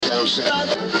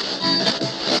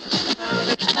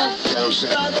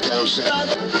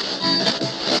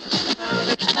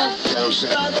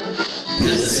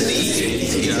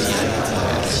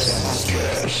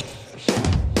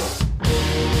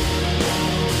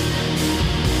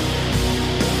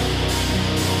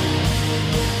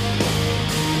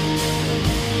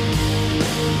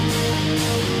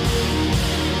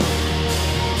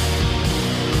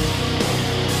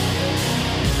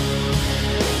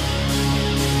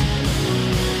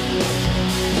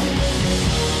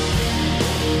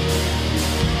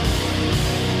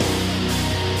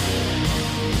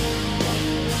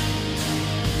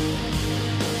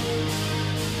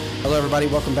Hello, everybody.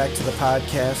 Welcome back to the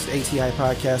podcast, ATI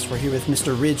Podcast. We're here with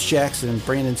Mr. Ridge Jackson.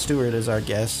 Brandon Stewart is our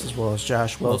guest, as well as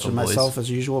Josh Welch and myself, as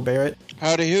usual, Barrett.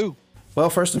 Howdy who. Well,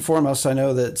 first and foremost, I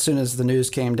know that as soon as the news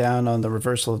came down on the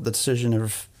reversal of the decision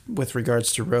with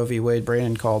regards to Roe v. Wade,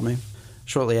 Brandon called me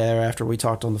shortly thereafter. We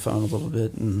talked on the phone a little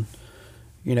bit, and,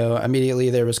 you know, immediately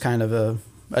there was kind of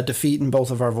a defeat in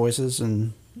both of our voices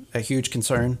and a huge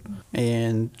concern,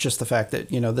 and just the fact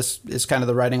that, you know, this is kind of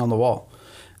the writing on the wall.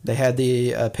 They had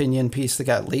the opinion piece that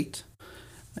got leaked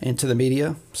into the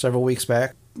media several weeks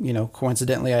back. You know,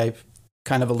 coincidentally, I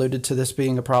kind of alluded to this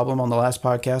being a problem on the last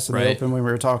podcast in the open when we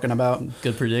were talking about...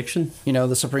 Good prediction. You know,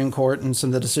 the Supreme Court and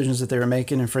some of the decisions that they were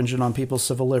making infringing on people's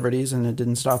civil liberties, and it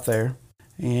didn't stop there.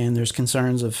 And there's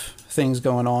concerns of things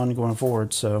going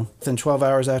forward. So within 12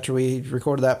 hours after we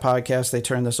recorded that podcast, they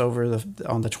turned this over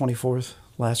on the 24th.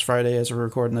 Last Friday as we're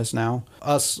recording this now.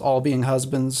 Us all being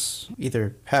husbands,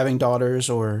 either having daughters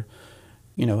or,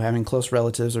 you know, having close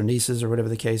relatives or nieces or whatever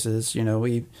the case is, you know,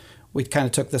 we kind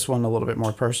of took this one a little bit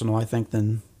more personal, I think,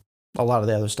 than a lot of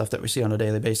the other stuff that we see on a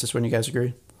daily basis. Wouldn't you guys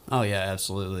agree? Oh, yeah,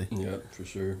 absolutely. Yeah, for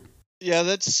sure. Yeah,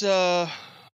 that's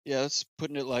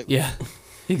putting it lightly. Yeah,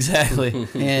 exactly.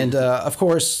 And, of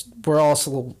course, we're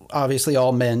also obviously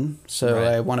all men, so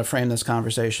I want to frame this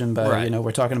conversation by, you know,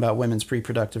 we're talking about women's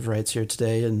reproductive rights here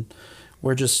today, and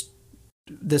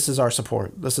this is our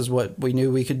support. This is what we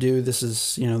knew we could do. This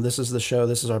is, you know, this is the show.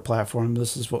 This is our platform.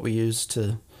 This is what we use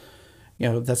to, you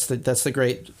know, that's the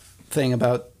great thing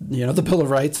about, you know, the Bill of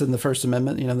Rights and the First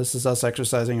Amendment. You know, this is us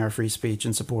exercising our free speech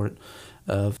in support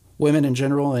of women in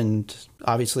general, and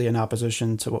obviously in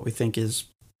opposition to what we think is,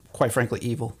 quite frankly,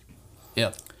 evil.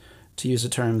 Yep. To use a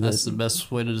term that's the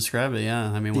best way to describe it.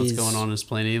 Yeah, I mean, what's going on is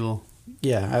plain evil.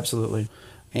 Yeah, absolutely.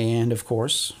 And of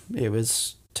course, it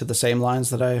was to the same lines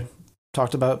that I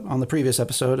talked about on the previous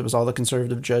episode. It was all the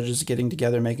conservative judges getting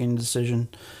together, making a decision,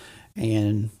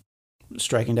 and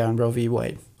striking down Roe v.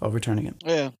 Wade, overturning it.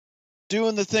 Yeah,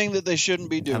 doing the thing that they shouldn't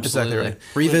be doing. Absolutely. Exactly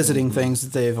right. Revisiting things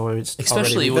that they've always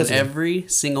especially when every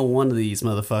single one of these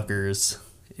motherfuckers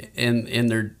in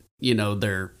their, you know,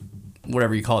 their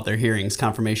whatever you call it, their hearings,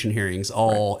 confirmation hearings,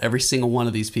 every single one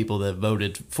of these people that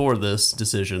voted for this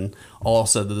decision all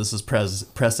said that this is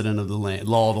precedent of the land,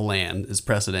 law of the land is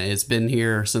precedent. It's been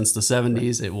here since the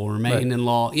 70s. It will remain in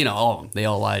law. You know, they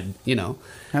all lied, you know.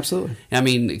 Absolutely. I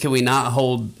mean, can we not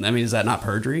hold, I mean, is that not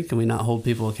perjury? Can we not hold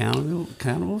people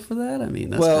accountable for that? I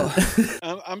mean, that's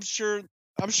I'm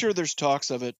sure there's talks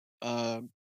of it,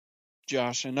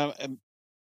 Josh, and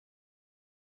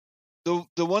the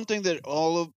one thing that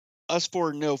all of us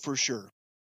four know for sure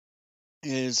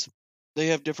is they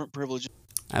have different privileges.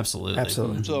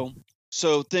 Absolutely.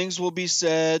 So things will be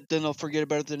said, then they'll forget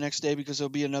about it the next day because there'll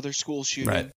be another school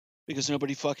shooting because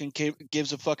nobody fucking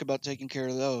gives a fuck about taking care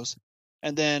of those.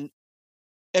 And then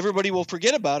everybody will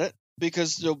forget about it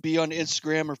because they'll be on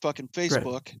Instagram or fucking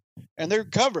Facebook and they're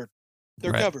covered.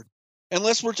 They're covered.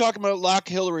 Unless we're talking about lock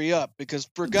Hillary up, because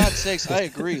for God's sakes, I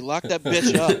agree, lock that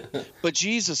bitch up. But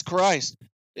Jesus Christ,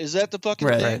 is that the fucking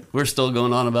thing? Right. We're still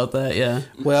going on about that, yeah.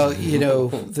 Well, you know,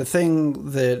 the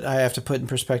thing that I have to put in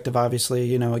perspective, obviously,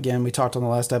 you know, again, we talked on the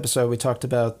last episode, we talked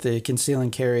about the conceal and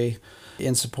carry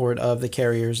in support of the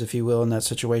carriers, if you will, in that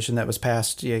situation that was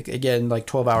passed, again, like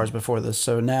 12 hours before this.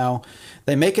 So now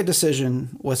they make a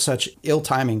decision with such ill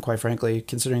timing, quite frankly,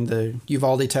 considering the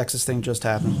Uvalde, Texas thing just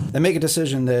happened. They make a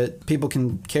decision that people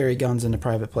can carry guns into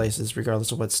private places,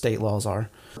 regardless of what state laws are.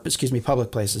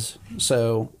 Public places.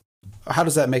 So how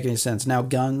does that make any sense? Now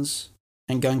guns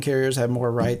and gun carriers have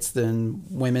more rights than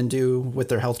women do with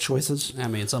their health choices. I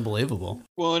mean, it's unbelievable.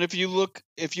 Well, and if you look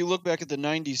back at the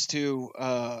 90s too,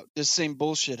 this same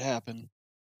bullshit happened,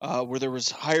 where there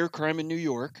was higher crime in New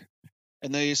York,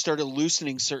 and they started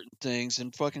loosening certain things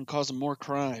and fucking causing more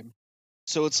crime.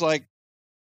 So it's like,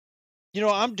 you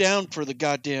know, I'm down for the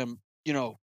goddamn, you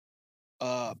know,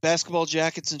 basketball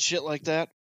jackets and shit like that.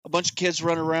 A bunch of kids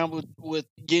run around with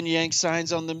yin yang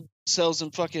signs on themselves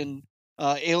and fucking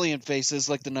alien faces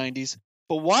like the 90s.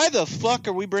 But why the fuck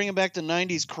are we bringing back the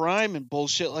 90s crime and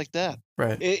bullshit like that?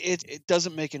 Right. It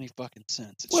doesn't make any fucking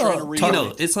sense. It's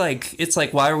Well, it's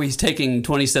like why are we taking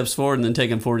 20 steps forward and then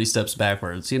taking 40 steps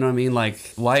backwards? You know what I mean? Like,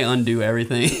 why undo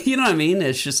everything? You know what I mean?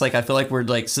 It's just like I feel like we're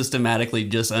like systematically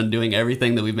just undoing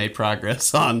everything that we've made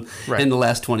progress on in the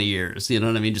last 20 years. You know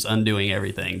what I mean? Just undoing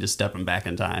everything, just stepping back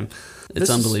in time. It's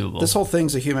unbelievable. This whole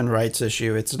thing's a human rights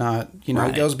issue. It's not,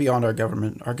 it goes beyond our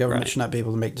government. Our government should not be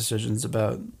able to make decisions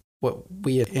about what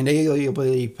we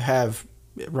inalienably have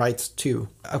rights to.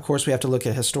 Of course, we have to look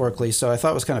at historically. So I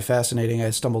thought it was kind of fascinating. I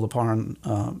stumbled upon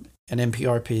an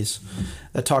NPR piece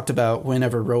that talked about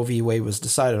whenever Roe v. Wade was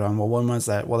decided on. Well, when was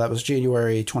that? Well, that was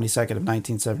January 22nd of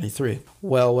 1973.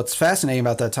 Well, what's fascinating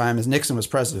about that time is Nixon was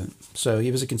president. So he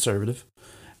was a conservative.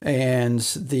 And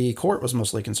the court was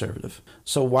mostly conservative.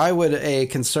 So why would a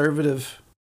conservative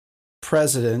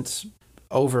president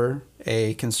over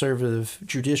a conservative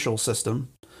judicial system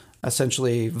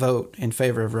essentially vote in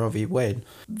favor of Roe v. Wade?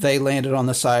 They landed on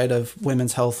the side of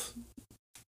women's health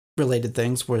related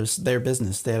things was their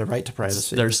business. They had a right to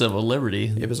privacy. Their civil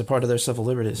liberty. It was a part of their civil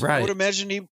liberties. Right. I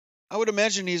would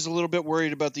imagine he's a little bit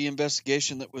worried about the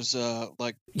investigation that was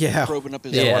probing up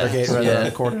his Watergate right around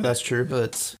the corner. That's true,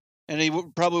 but and he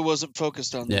probably wasn't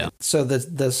focused on that. So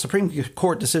the Supreme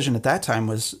Court decision at that time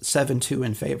was 7-2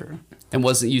 in favor. And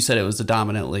you said it was a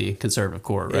dominantly conservative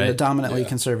court, right? A dominantly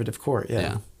conservative court,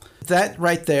 yeah. That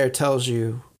right there tells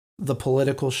you the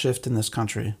political shift in this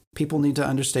country. People need to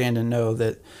understand and know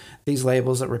that these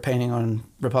labels that we're painting on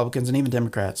Republicans and even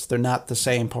Democrats, they're not the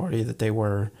same party that they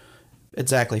were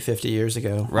exactly 50 years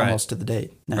ago, almost to the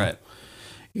date. No.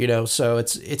 Right. So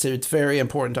it's very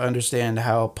important to understand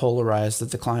how polarized that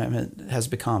the climate has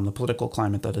become, the political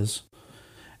climate that is,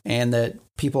 and that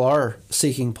people are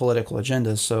seeking political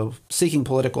agendas. So seeking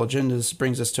political agendas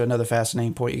brings us to another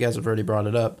fascinating point. You guys have already brought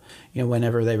it up.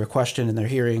 Whenever they were questioned in their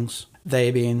hearings, they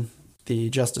being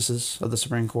the justices of the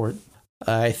Supreme Court,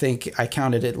 I think I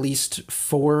counted at least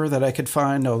 4 that I could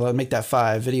find. No, I'll make that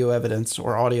 5, video evidence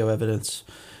or audio evidence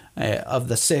of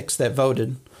the 6 that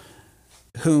voted,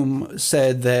 whom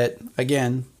said that,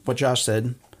 again, what Josh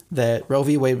said, that Roe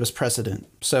v. Wade was precedent.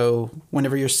 So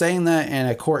whenever you're saying that in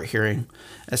a court hearing,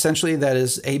 essentially that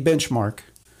is a benchmark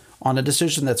on a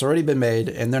decision that's already been made,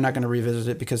 and they're not going to revisit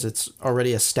it because it's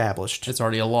already established. It's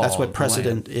already a law. That's what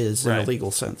precedent is in a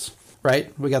legal sense.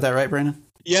 Right? We got that right, Brandon?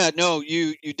 Yeah, no,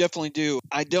 you definitely do.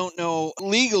 I don't know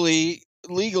legally,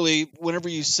 whenever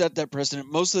you set that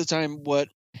precedent, most of the time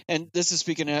and this is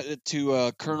speaking to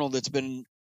a colonel that's been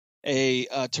a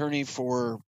attorney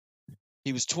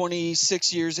he was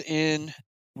 26 years in,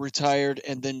 retired,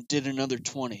 and then did another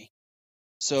 20.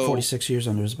 So 46 years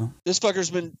under his belt. This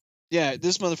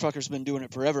motherfucker's been doing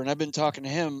it forever, and I've been talking to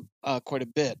him quite a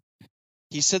bit.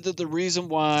 He said that the reason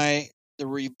why they're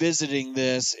revisiting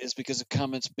this is because of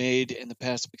comments made in the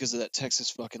past because of that Texas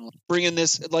fucking bringing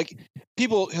this, like,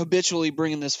 people habitually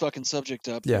bringing this fucking subject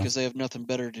up because they have nothing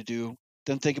better to do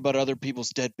than think about other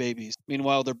people's dead babies.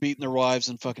 Meanwhile, they're beating their wives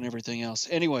and fucking everything else.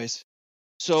 Anyways,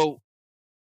 so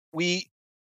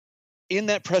in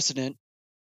that precedent,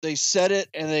 they set it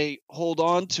and they hold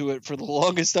on to it for the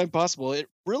longest time possible. It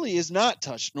really is not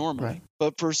touched normally. Right.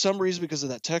 But for some reason, because of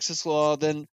that Texas law,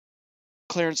 then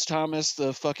Clarence Thomas,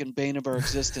 the fucking bane of our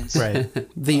existence. Right.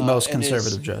 The most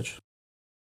conservative judge.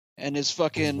 And his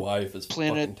fucking wife is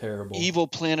fucking terrible. Evil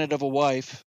planet of a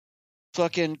wife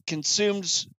fucking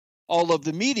consumes all of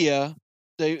the media.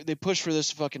 They push for this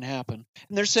to fucking happen.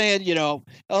 And they're saying,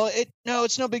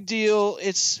 it's no big deal.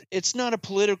 It's not a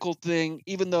political thing,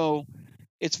 even though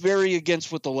it's very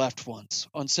against what the left wants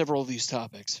on several of these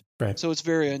topics. Right. So it's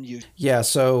very unusual. Yeah.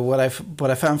 So what I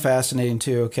found fascinating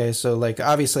too. Okay. So like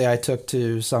obviously I took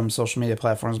to some social media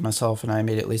platforms myself, and I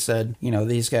immediately said,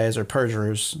 these guys are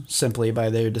perjurers simply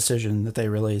by their decision that they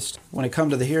released. When it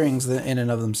comes to the hearings in and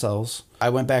of themselves, I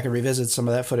went back and revisited some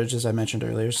of that footage as I mentioned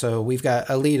earlier. So we've got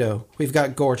Alito, we've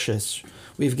got Gorsuch,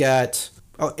 we've got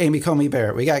Amy Coney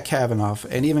Barrett, we got Kavanaugh,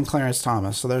 and even Clarence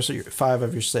Thomas. So there's 5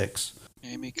 of your 6.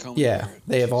 Amy Coney Barrett.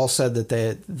 They have all said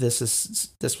that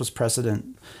this was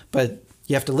precedent, but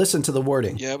you have to listen to the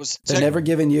wording. Yeah, it was. They're never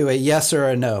giving you a yes or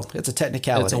a no. It's a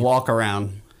technicality. It's a walk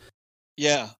around.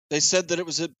 Yeah, they said that it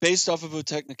was based off of a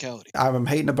technicality. I'm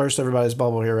hating to burst everybody's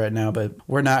bubble here right now, but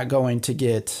we're not going to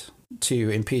get to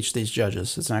impeach these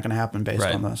judges. It's not going to happen based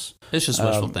on this. It's just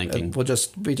wishful thinking.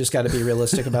 We just got to be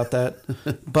realistic about that.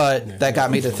 But that got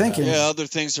me to thinking. Yeah, other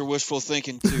things are wishful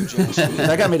thinking too, Josh.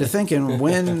 That got me to thinking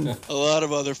when a lot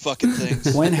of other fucking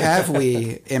things. When have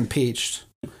we impeached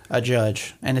a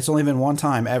judge? And it's only been one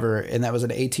time ever, and that was in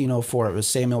 1804. It was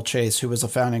Samuel Chase, who was a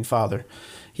founding father.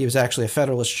 He was actually a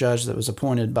Federalist judge that was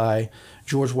appointed by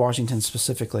George Washington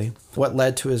specifically. What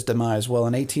led to his demise? Well,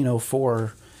 in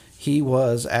 1804, he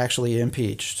was actually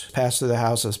impeached, passed through the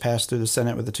Houses, passed through the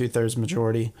Senate with a 2/3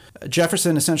 majority.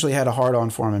 Jefferson essentially had a hard-on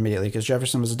for him immediately because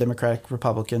Jefferson was a Democratic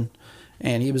Republican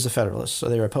and he was a Federalist, so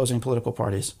they were opposing political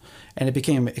parties. And it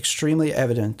became extremely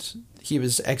evident he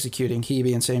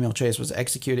being Samuel Chase, was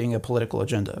executing a political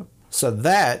agenda. So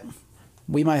that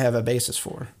we might have a basis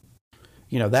for.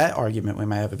 That argument we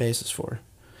might have a basis for.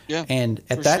 Yeah. And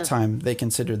at that time, they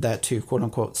considered that to, quote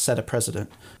unquote, set a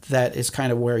precedent. That is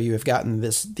kind of where you have gotten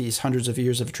these hundreds of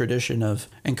years of tradition of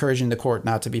encouraging the court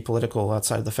not to be political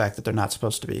outside of the fact that they're not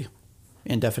supposed to be,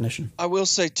 in definition. I will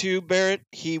say, too, Barrett,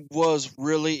 he was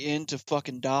really into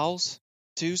fucking dolls,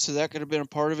 too, so that could have been a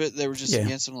part of it. They were just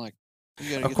against him, like,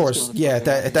 you gotta of course,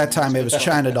 at that time, it was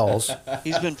China dolls.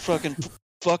 He's been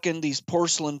fucking these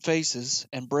porcelain faces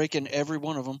and breaking every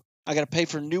one of them. I got to pay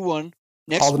for a new one.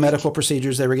 All the medical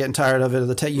procedures, they were getting tired of it.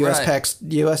 The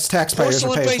U.S. taxpayers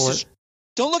were paying for it.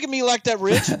 Don't look at me like that,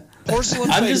 Rich. Porcelain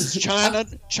faces,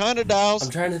 China dolls. I'm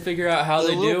trying to figure out how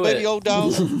they do little baby old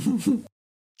dolls.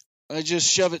 I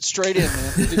just shove it straight in,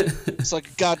 man. It's like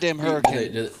a goddamn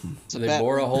hurricane. Do they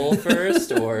bore a hole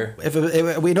first, or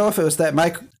we know if it was that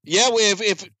Mike? Yeah,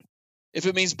 if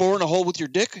it means boring a hole with your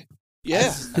dick.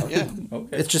 Yeah, yeah.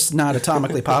 Okay. It's just not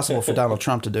atomically possible for Donald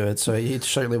Trump to do it, so he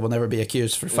certainly will never be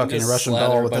accused for fucking a Russian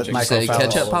doll with a microphallus.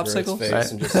 Ketchup popsicle? Right?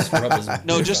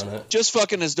 Just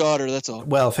fucking his daughter, that's all.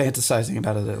 Well, fantasizing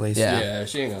about it at least. Yeah,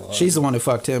 she ain't gonna lie. She's the one who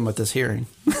fucked him with this hearing.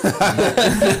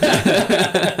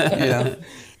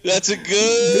 That's a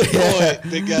good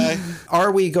point, big guy.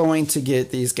 Are we going to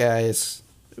get these guys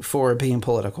for being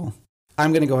political?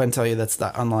 I'm going to go ahead and tell you that's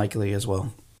unlikely as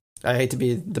well. I hate to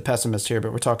be the pessimist here,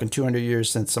 but we're talking 200 years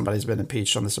since somebody's been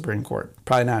impeached on the Supreme Court.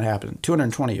 Probably not happening.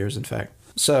 220 years, in fact.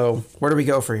 So where do we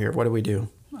go for here? What do we do?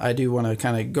 I do want to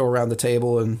kind of go around the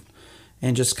table and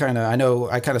just kind of, I know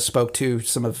I kind of spoke to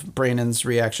some of Brandon's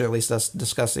reaction, at least us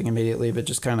discussing immediately, but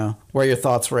just kind of where your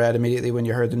thoughts were at immediately when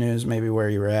you heard the news, maybe where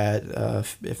you were at,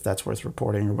 if that's worth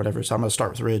reporting or whatever. So I'm going to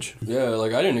start with Ridge. Yeah, I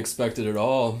didn't expect it at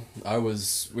all.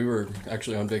 We were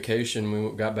actually on vacation.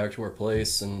 We got back to our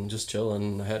place and just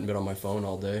chilling. I hadn't been on my phone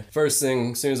all day. First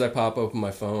thing, as soon as I pop open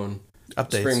my phone,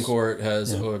 updates. Supreme Court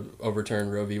has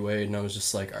overturned Roe v. Wade, and I was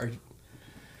just like,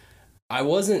 I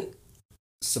wasn't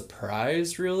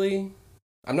surprised, really.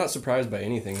 I'm not surprised by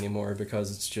anything anymore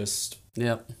because it's just...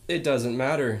 Yep. It doesn't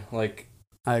matter.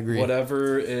 I agree.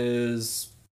 Whatever is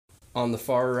on the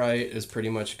far right is pretty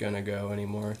much going to go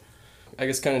anymore. I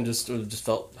guess kind of just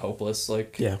felt hopeless.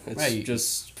 It's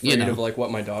just afraid of what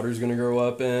my daughter's going to grow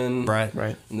up in.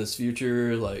 Right. In this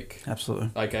future. Absolutely.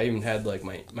 I even had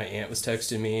my aunt was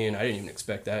texting me and I didn't even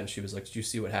expect that. And she was like, "Did you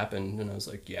see what happened?" And I was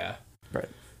like, "Yeah." Right.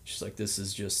 She's like, "This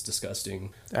is just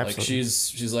disgusting." Absolutely.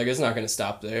 She's like, "It's not going to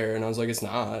stop there." And I was like, "It's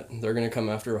not. They're going to come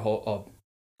after a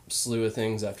slew of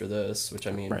things after this," which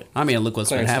I mean... Right. I mean, look what's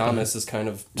been happening. Thomas is kind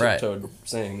of tiptoed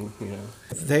saying,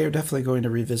 They are definitely going to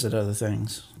revisit other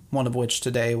things. One of which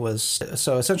today was...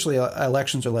 So essentially,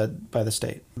 elections are led by the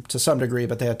state to some degree,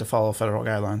 but they have to follow federal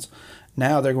guidelines.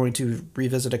 Now they're going to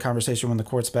revisit a conversation when the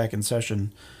court's back in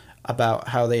session about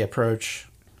how they approach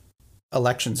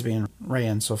elections being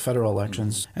ran, so federal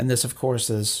elections. And this, of course,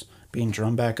 is being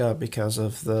drummed back up because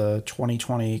of the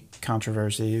 2020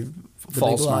 controversy,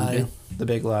 the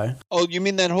big lie. Oh, you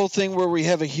mean that whole thing where we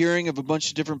have a hearing of a bunch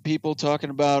of different people talking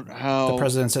about how the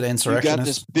president's an insurrectionist? You got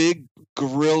this big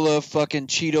gorilla fucking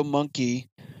Cheeto monkey,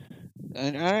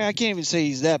 and I can't even say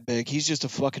he's that big. He's just a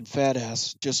fucking fat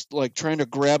ass, just trying to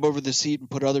grab over the seat and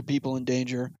put other people in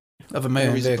danger. Of a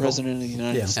moving he's vehicle. The president of the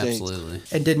United States. Absolutely.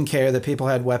 And didn't care that people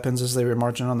had weapons as they were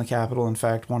marching on the Capitol. In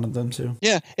fact, wanted them to.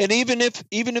 Yeah, and even if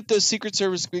the Secret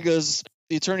Service, because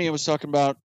the attorney I was talking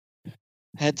about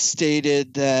had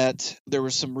stated that there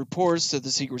were some reports that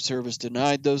the Secret Service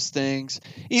denied those things,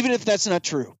 even if that's not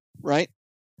true, right?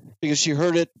 Because she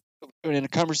heard it in a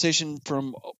conversation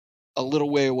from a little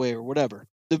way away or whatever.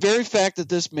 The very fact that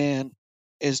this man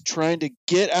is trying to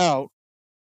get out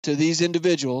to these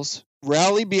individuals,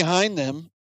 rally behind them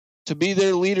to be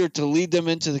their leader, to lead them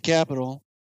into the Capitol,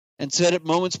 and said it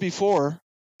moments before,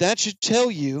 that should tell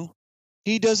you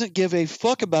he doesn't give a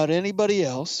fuck about anybody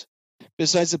else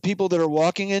besides the people that are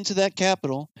walking into that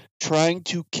Capitol trying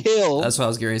to kill. That's what I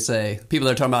was going to say. People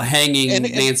that are talking about hanging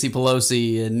Nancy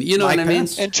Pelosi and you know Mike what I mean?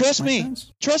 Pence. And trust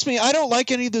me, I don't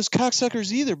like any of those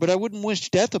cocksuckers either, but I wouldn't wish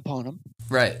death upon them.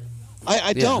 Right.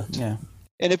 I don't. Yeah.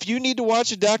 And if you need to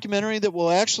watch a documentary that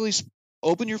will actually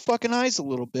open your fucking eyes a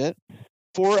little bit,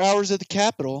 4 Hours at the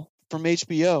Capitol from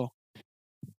HBO.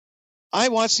 I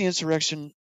watched the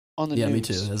insurrection on the news. Yeah, me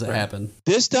too, as it happened.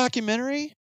 This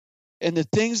documentary and the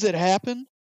things that happen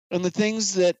and the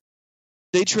things that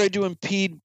they tried to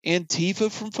impede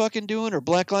Antifa from fucking doing, or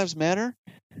Black Lives Matter,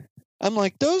 I'm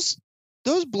like, those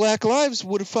black lives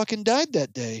would have fucking died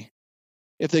that day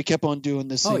if they kept on doing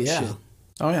this same shit.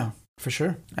 Oh yeah, for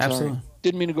sure. Absolutely. Sorry.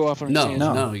 Didn't mean to go off on a tangent.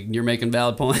 No, you're making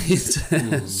valid points.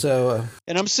 So,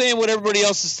 and I'm saying what everybody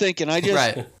else is thinking. I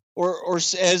just, or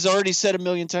as already said a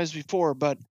million times before,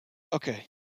 but okay.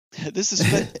 This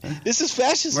is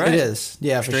fascism. Right. It is.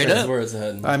 Yeah, for sure. Up. That's where it's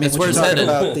heading. I mean, that's we're talking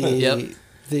about the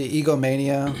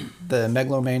egomania, the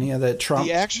megalomania that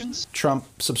Trump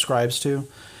subscribes to.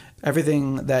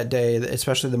 Everything that day,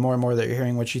 especially the more and more that you're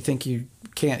hearing, which you think you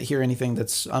can't hear anything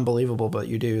that's unbelievable, but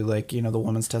you do. Like, the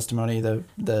woman's testimony,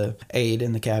 the aide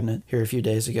in the cabinet here a few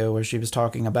days ago, where she was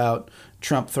talking about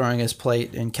Trump throwing his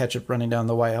plate and ketchup running down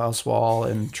the White House wall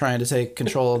and trying to take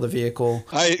control of the vehicle.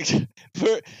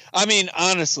 I mean,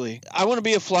 honestly, I want to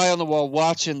be a fly on the wall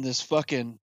watching this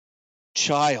fucking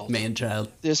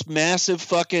man-child, this massive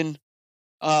fucking.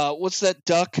 What's that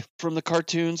duck from the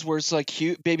cartoons where it's like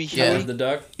baby Huey? Yeah, the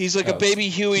duck. He's like a baby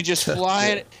Huey just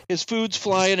flying. His food's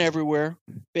flying everywhere.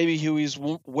 Baby Huey's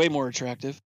way more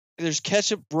attractive. There's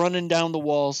ketchup running down the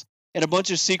walls and a bunch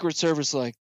of Secret Service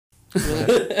like, really?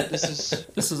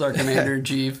 This is our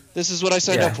commander-in-chief. This is what I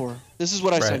signed up for. This is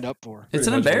what I signed up for. It's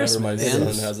an embarrassment. My son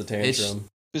has a tantrum.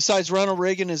 Besides Ronald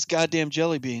Reagan and his goddamn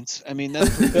jelly beans. I mean,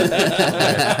 that's pretty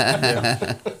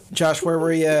Josh, where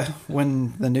were you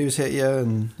when the news hit you,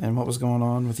 and what was going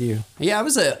on with you? Yeah, I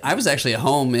was actually at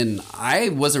home, and I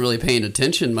wasn't really paying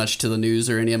attention much to the news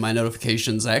or any of my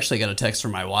notifications. I actually got a text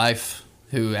from my wife,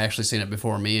 who actually seen it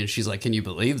before me, and she's like, "Can you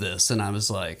believe this?" And I was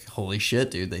like, "Holy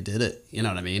shit, dude, they did it." You know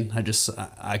what I mean?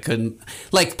 I couldn't,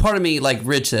 like, part of me, like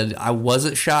Rich said, I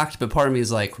wasn't shocked, but part of me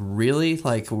is like, really?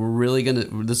 Like, we're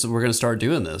gonna start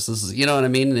doing this. This is, you know what I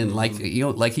mean? And like,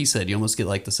 like he said, you almost get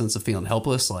like the sense of feeling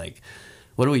helpless. Like,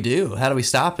 what do we do? How do we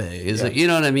stop it? Is it, you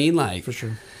know what I mean? Like, for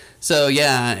sure. So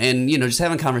yeah, and just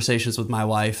having conversations with my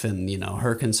wife and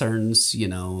her concerns,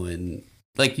 and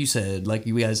like you said, like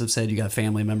you guys have said, you got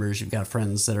family members, you've got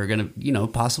friends that are going to,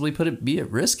 possibly be at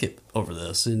risk over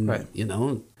this. And,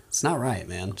 it's not right,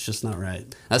 man. It's just not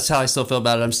right. That's how I still feel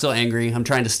about it. I'm still angry. I'm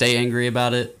trying to stay angry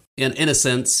about it in a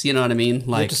sense. You know what I mean? Like,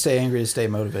 you have to stay angry to stay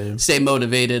motivated. Stay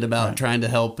motivated about trying to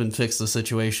help and fix the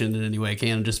situation in any way I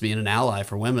can, and just being an ally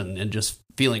for women and just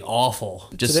feeling awful.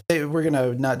 Today we're going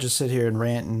to not just sit here and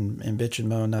rant and bitch and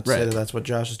moan, not to say that that's what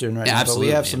Josh is doing now, absolutely, but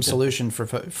we have some solution for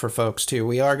folks too.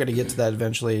 We are going to get to that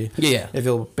eventually, if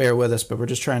you'll bear with us, but we're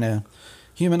just trying to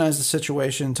humanize the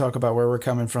situation, talk about where we're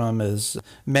coming from as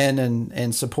men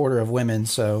and supporter of women.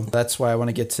 So that's why I want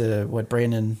to get to what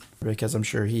Brandon, because I'm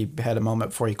sure he had a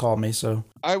moment before he called me. So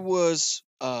I was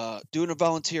doing a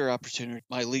volunteer opportunity at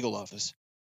my legal office,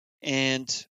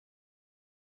 and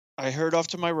I heard off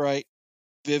to my right,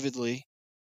 vividly,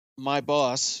 my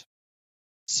boss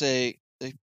say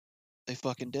they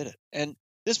fucking did it. And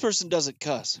this person doesn't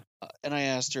cuss. And I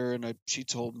asked her, and she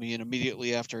told me, and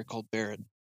immediately after I called Barrett.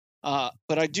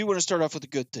 But I do want to start off with a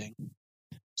good thing.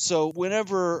 So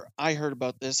whenever I heard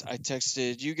about this, I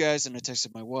texted you guys and I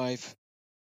texted my wife.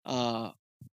 And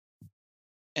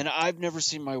I've never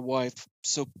seen my wife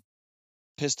so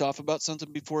pissed off about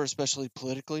something before, especially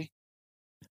politically.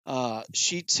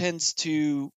 She tends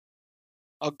to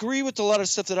agree with a lot of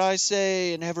stuff that I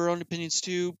say and have her own opinions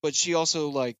too, but she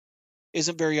also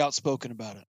isn't very outspoken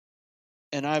about it.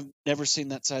 And I've never seen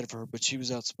that side of her, but she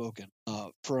was outspoken.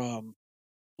 From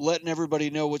letting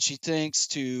everybody know what she thinks,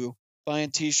 to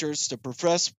buying t-shirts, to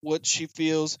profess what she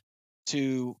feels,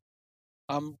 to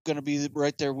I'm going to be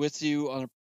right there with you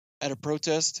at a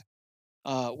protest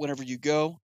whenever you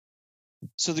go.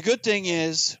 So the good thing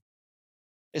is,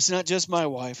 it's not just my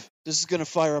wife. This is going to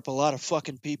fire up a lot of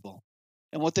fucking people.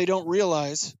 And what they don't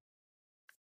realize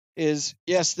is,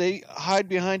 yes, they hide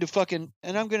behind a fucking,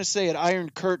 and I'm going to say it, Iron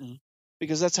Curtain,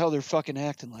 because that's how they're fucking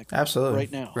acting like absolutely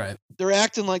right now. Right. They're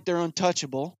acting like they're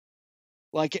untouchable,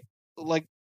 like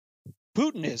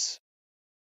Putin is.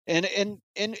 And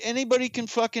anybody can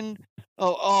fucking,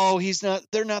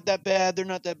 they're not that bad. They're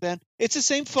not that bad. It's the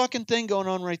same fucking thing going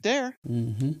on right there.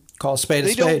 Mm-hmm. Call a spade a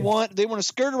spade. They want to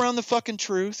skirt around the fucking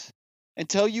truth and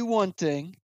tell you one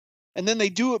thing, and then they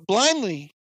do it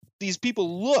blindly. These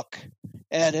people look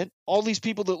at it. All these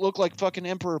people that look like fucking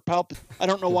Emperor Palpatine. I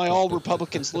don't know why all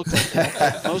Republicans look like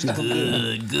that. Most of them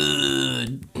do.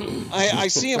 Good. I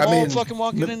see them all fucking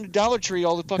walking into Dollar Tree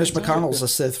all the fucking Mitch time. McConnell's a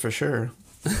Sith for sure.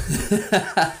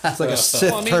 It's like a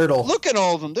Sith turtle. Look at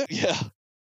all of them. Yeah.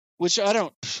 Which I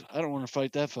don't want to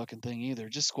fight that fucking thing either.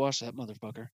 Just squash that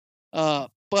motherfucker.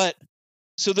 But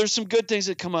so there's some good things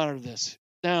that come out of this.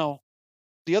 Now,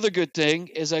 the other good thing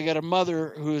is I got a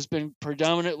mother who has been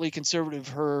predominantly conservative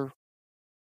her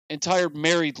entire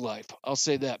married life. I'll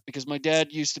say that because my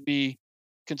dad used to be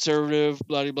conservative,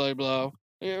 blah, blah, blah.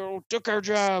 Took our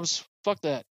jobs. Fuck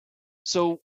that.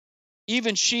 So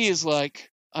even she is like,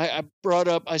 I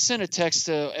sent a text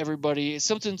to everybody,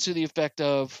 something to the effect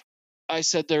of, I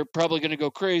said they're probably going to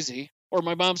go crazy, or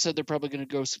my mom said they're probably going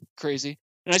to go crazy.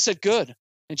 And I said, good.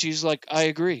 And she's like, I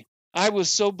agree. I was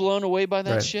so blown away by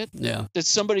that shit that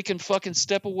somebody can fucking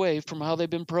step away from how they've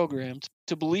been programmed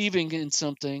to believing in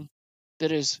something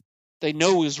that is they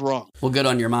know is wrong. Well, good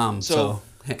on your mom. So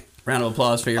hey, round of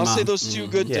applause for your mom. I'll say those two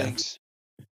good things.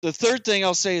 The third thing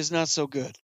I'll say is not so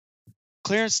good.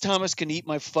 Clarence Thomas can eat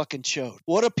my fucking chode.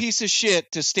 What a piece of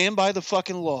shit to stand by the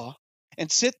fucking law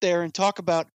and sit there and talk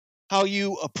about how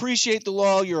you appreciate the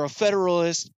law, you're a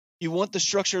federalist, you want the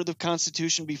structure of the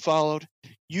Constitution to be followed.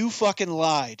 You fucking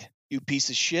lied, you piece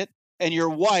of shit. And your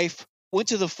wife went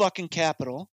to the fucking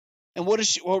Capitol and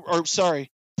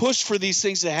pushed for these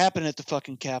things to happen at the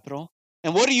fucking Capitol.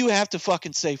 And what do you have to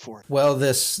fucking say for it? Well,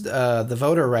 the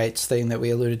voter rights thing that we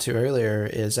alluded to earlier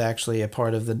is actually a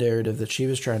part of the narrative that she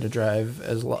was trying to drive,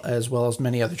 as well as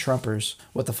many other Trumpers,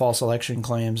 with the false election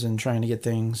claims and trying to get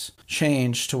things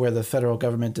changed to where the federal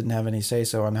government didn't have any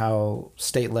say-so on how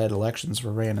state-led elections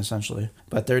were ran, essentially.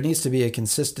 But there needs to be a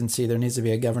consistency. There needs to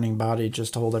be a governing body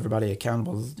just to hold everybody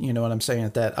accountable. You know what I'm saying?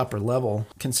 At that upper level,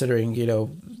 considering,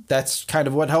 that's kind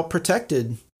of what helped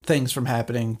protected things from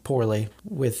happening poorly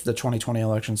with the 2020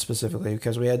 election specifically,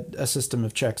 because we had a system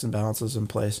of checks and balances in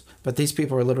place. But these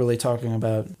people are literally talking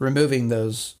about removing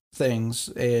those things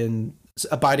and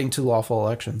abiding to lawful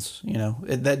elections.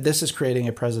 That this is creating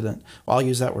a precedent. Well, I'll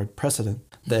use that word, precedent,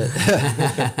 that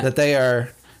that they are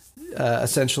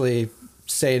essentially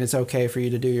saying it's okay for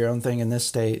you to do your own thing in this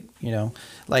state.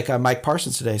 Like Mike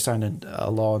Parsons today signed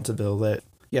a law into bill that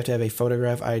you have to have a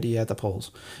photograph ID at the polls.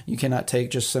 You cannot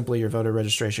take just simply your voter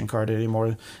registration card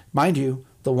anymore. Mind you,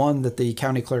 the one that the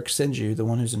county clerk sends you, the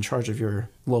one who's in charge of your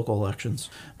local elections.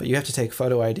 But you have to take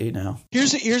photo ID now.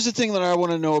 Here's the thing that I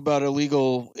want to know about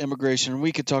illegal immigration.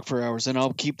 We could talk for hours, and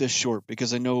I'll keep this short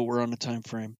because I know we're on a time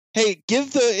frame. Hey,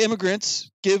 give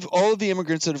all of the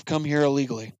immigrants that have come here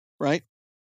illegally, right?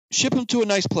 Ship them to a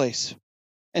nice place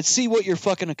and see what your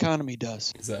fucking economy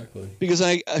does. Exactly. Because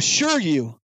I assure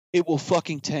you, it will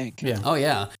fucking tank. Yeah. Oh,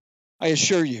 yeah. I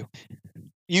assure you.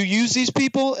 You use these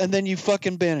people, and then you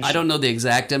fucking banish them. I don't know the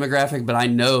exact demographic, but I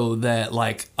know that,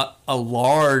 like, a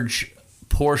large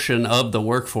portion of the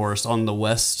workforce on the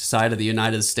west side of the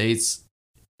United States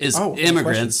is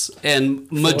immigrants, and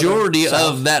majority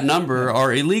of that number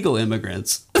are illegal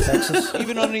immigrants. Texas.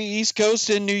 Even on the East Coast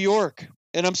in New York.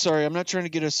 And I'm sorry, I'm not trying to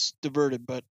get us diverted,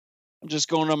 but I'm just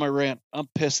going on my rant. I'm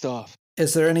pissed off.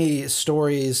 Is there any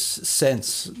stories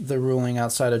since the ruling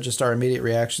outside of just our immediate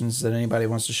reactions that anybody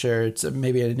wants to share? It's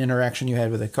maybe an interaction you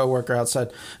had with a coworker outside.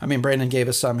 I mean, Brandon gave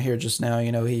us some here just now.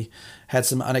 He had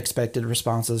some unexpected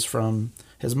responses from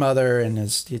his mother, and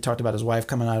he talked about his wife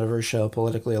coming out of her shell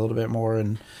politically a little bit more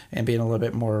and being a little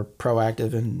bit more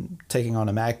proactive and taking on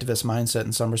an activist mindset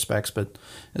in some respects. But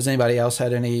has anybody else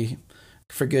had any,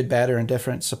 for good, bad, or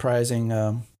indifferent,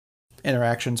 surprising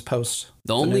interactions post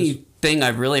the only thing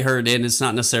I've really heard, and it's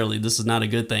not necessarily, this is not a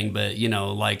good thing, but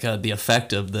the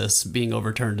effect of this being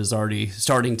overturned is already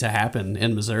starting to happen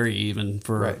in Missouri, even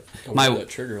for that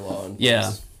trigger law in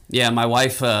place. Yeah, my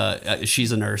wife,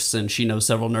 she's a nurse, and she knows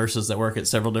several nurses that work at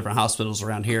several different hospitals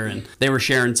around here, and they were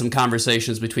sharing some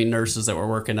conversations between nurses that were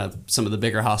working at some of the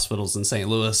bigger hospitals in St.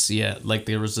 Louis. Yeah, like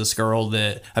there was this girl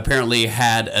that apparently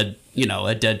had a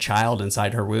dead child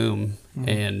inside her womb,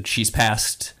 and she's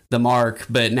passed the mark,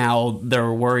 but now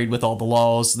they're worried with all the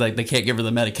laws, like they can't give her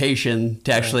the medication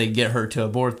to actually get her to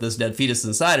abort this dead fetus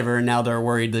inside of her, and now they're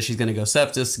worried that she's going to go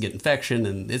sepsis, get infection,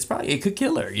 and it could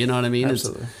kill her. You know what I mean?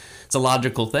 Absolutely. It's a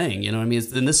logical thing, you know what I mean?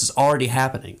 And this is already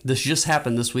happening. This just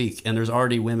happened this week, and there's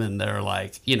already women that are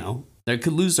like, they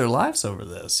could lose their lives over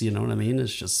this. You know what I mean?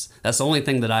 It's just, that's the only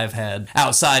thing that I've had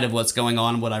outside of what's going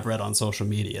on, what I've read on social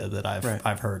media that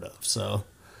I've heard of. So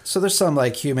there's some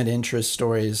like human interest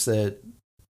stories that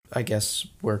I guess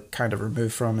we're kind of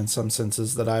removed from in some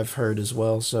senses that I've heard as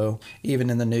well. So even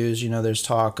in the news, there's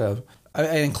talk of,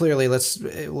 and clearly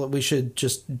we should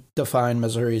just define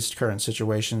Missouri's current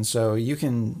situation. So you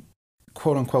can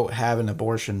quote unquote have an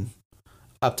abortion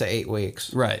up to 8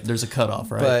 weeks. Right. There's a cutoff,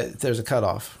 right? But there's a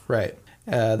cutoff, right.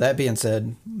 That being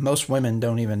said, most women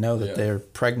don't even know that they're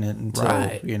pregnant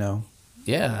until,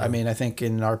 Yeah. I mean, I think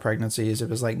in our pregnancies, it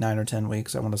was like 9 or 10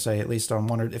 weeks, I want to say, at least on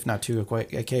one or if not two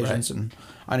occasions. Right. And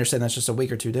I understand that's just a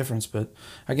week or two difference. But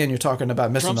again, you're talking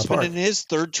about missing Trump's the park. Trump's been in his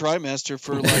third trimester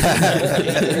for like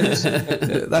years.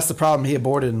 That's the problem. He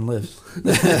aborted and lived.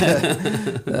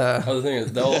 The thing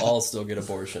is, they'll all still get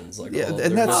abortions. Like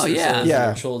and that's,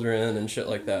 their children and shit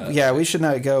like that. Yeah, we should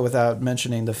not go without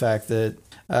mentioning the fact that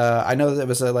I know that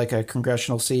was a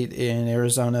congressional seat in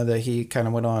Arizona that he kind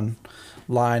of went on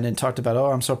line and talked about,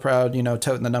 I'm so proud,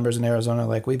 toting the numbers in Arizona.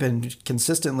 Like, we've been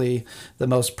consistently the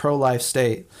most pro-life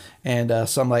state. And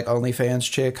some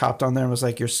OnlyFans chick hopped on there and was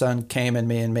like, your son came at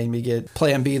me and made me get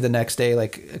Plan B the next day,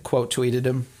 quote tweeted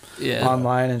him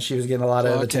online, and she was getting a lot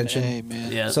of attention. A,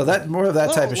 man. Yeah. So that more of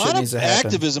that type of shit needs to happen.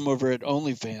 Activism over at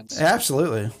OnlyFans.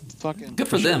 Absolutely. Fucking good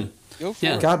for them. Go for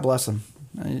it. God bless them.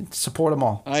 Support them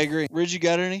all. I agree. Ridge, you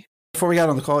got any? Before we got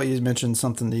on the call, you mentioned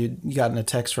something that you got in a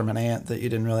text from an aunt that you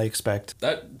didn't really expect.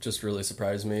 That just really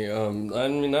surprised me. I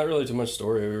mean, not really too much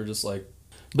story. We were just like...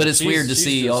 But it's weird to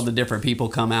see all the different people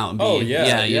come out and be... you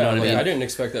know what I mean? I didn't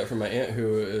expect that from my aunt,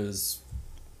 who is...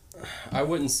 I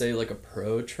wouldn't say a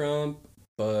pro-Trump,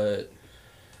 but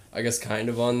I guess kind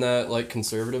of on that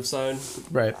conservative side.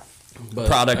 Right. But,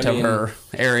 product of her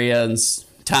area and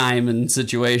time and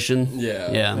situation.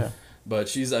 Yeah. But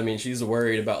she's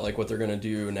worried about what they're gonna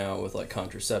do now with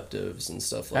contraceptives and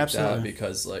stuff like that,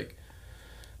 because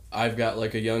I've got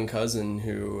a young cousin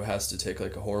who has to take a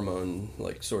hormone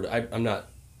sort of.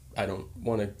 I don't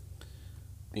want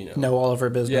to know all of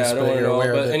her business. Yeah, I don't want to know.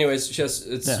 But it. Anyways,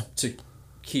 it's to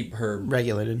keep her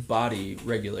regulated body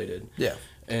regulated. Yeah.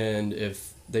 And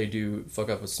if they do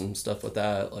fuck up with some stuff with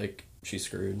that, she's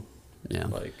screwed. Yeah.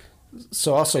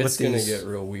 So also it's going to get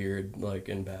real weird,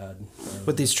 and bad.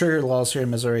 With these trigger laws here in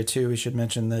Missouri too, we should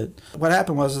mention that what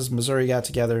happened was Missouri got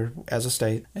together as a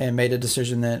state and made a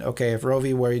decision that, okay, if Roe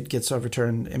v. Wade gets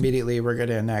overturned, immediately we're going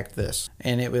to enact this.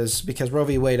 And it was because Roe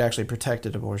v. Wade actually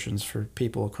protected abortions for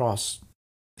people across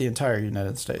the entire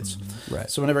United States. Mm-hmm. Right.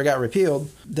 So whenever it got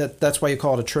repealed, that's why you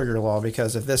call it a trigger law,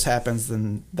 because if this happens,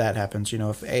 then that happens.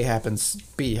 If A happens,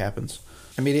 B happens.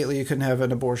 Immediately you couldn't have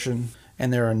an abortion,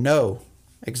 and there are no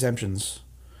exemptions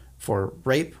for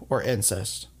rape or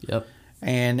incest. Yep.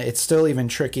 And it's still even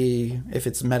tricky if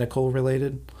it's medical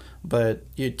related, but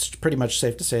it's pretty much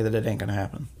safe to say that it ain't going to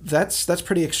happen. That's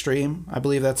pretty extreme. I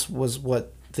believe was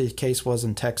what the case was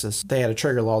in Texas. They had a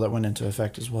trigger law that went into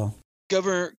effect as well.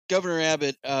 Governor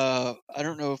Abbott, I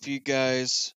don't know if you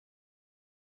guys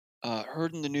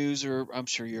heard in the news, or I'm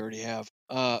sure you already have.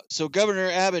 So Governor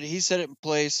Abbott, he set it in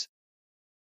place.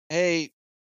 Hey,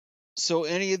 so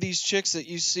any of these chicks that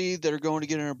you see that are going to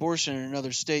get an abortion in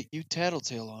another state, you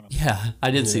tattletale on them. Yeah,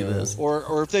 I did see this.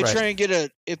 Or if they try and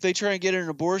get an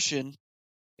abortion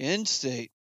in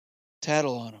state,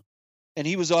 tattle on them. And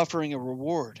he was offering a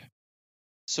reward.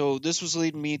 So this was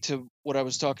leading me to what I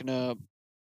was talking to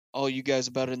all you guys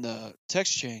about in the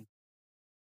text chain.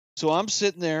 So I'm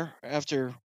sitting there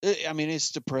after. I mean,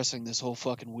 it's depressing this whole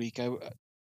fucking week.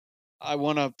 I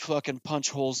want to fucking punch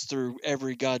holes through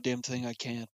every goddamn thing I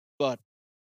can. But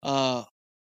I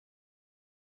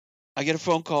get a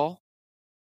phone call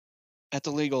at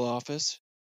the legal office.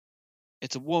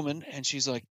 It's a woman, and she's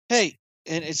like, "Hey,"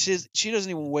 and it's just, she doesn't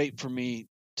even wait for me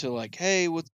to "Hey,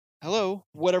 hello,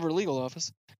 whatever legal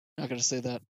office." Not gonna say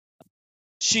that.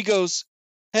 She goes,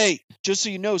 "Hey, just so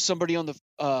you know, somebody on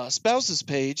the spouses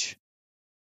page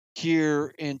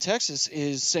here in Texas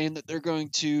is saying that they're going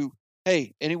to,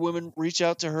 hey, any women reach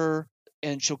out to her,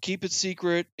 and she'll keep it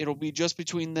secret. It'll be just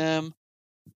between them.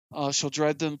 She'll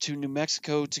drive them to New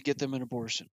Mexico to get them an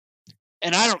abortion."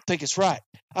 And I don't think it's right.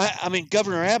 I mean,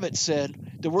 Governor Abbott said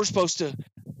that we're supposed to,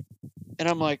 and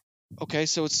I'm like, okay,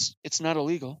 so it's not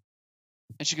illegal.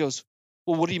 And she goes,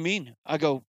 "Well, what do you mean?" I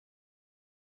go,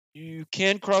 "You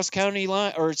can cross county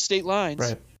line or state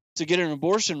lines to get an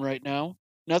abortion right now.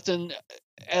 Nothing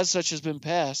as such has been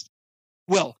passed."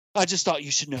 "Well, I just thought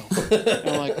you should know." And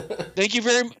I'm like, thank you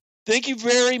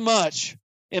very much.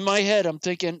 In my head, I'm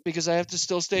thinking, because I have to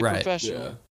still stay professional.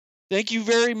 Yeah. Thank you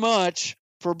very much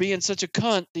for being such a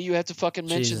cunt that you have to fucking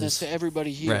mention this to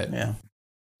everybody here. Right. Yeah.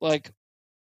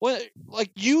 What?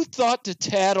 You thought to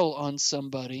tattle on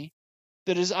somebody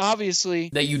that is obviously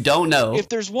that you don't know. If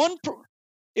there's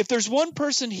one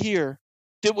person here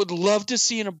that would love to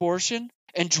see an abortion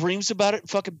and dreams about it and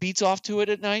fucking beats off to it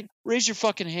at night, raise your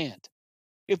fucking hand.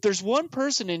 If there's one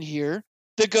person in here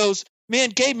that goes, "Man,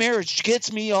 gay marriage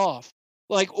gets me off,"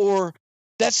 or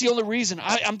that's the only reason,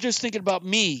 I'm just thinking about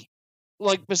me.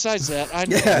 Besides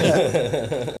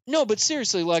that, no, but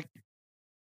seriously,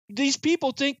 these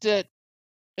people think that,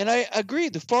 and I agree,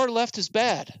 the far left is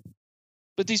bad,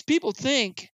 but these people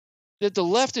think that the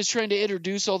left is trying to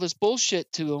introduce all this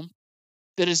bullshit to them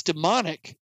that is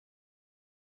demonic,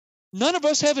 none of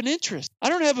us have an interest. I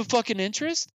don't have a fucking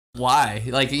interest. Why?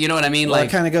 Like, you know what I mean? Well, like,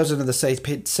 it kind of goes into the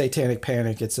satanic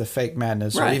panic. It's a fake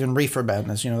madness, or even reefer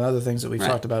madness. You know, the other things that we've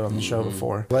talked about on the show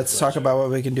before. Let's talk about what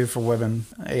we can do for women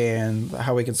and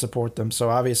how we can support them. So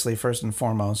obviously, first and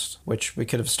foremost, which we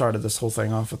could have started this whole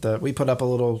thing off with, that we put up a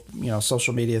little,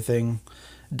 social media thing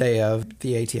day of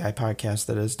the ATI podcast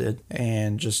that is did,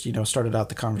 and just, started out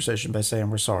the conversation by saying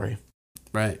we're sorry.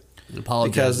 Right.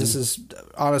 Apologize. Because this is,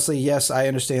 honestly, yes, I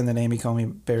understand that Amy Coney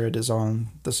Barrett is on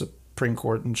the Supreme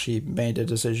Court and she made a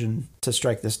decision to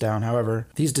strike this down. However,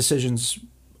 these decisions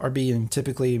are being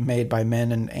typically made by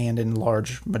men and in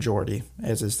large majority,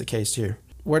 as is the case here.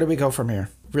 Where do we go from here?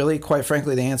 Really, quite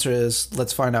frankly, the answer is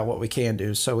let's find out what we can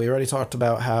do. So we already talked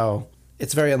about how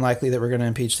it's very unlikely that we're going to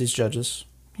impeach these judges.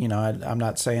 I'm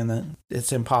not saying that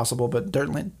it's impossible, but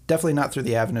definitely not through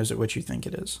the avenues at which you think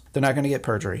it is. They're not going to get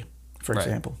perjury, for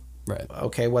example. Right.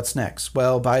 Okay, what's next?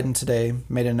 Well, Biden today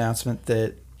made an announcement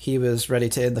that he was ready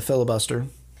to end the filibuster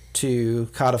to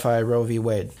codify Roe v.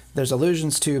 Wade. There's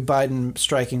allusions to Biden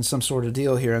striking some sort of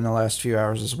deal here in the last few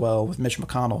hours as well with Mitch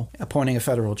McConnell appointing a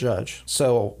federal judge.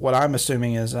 So what I'm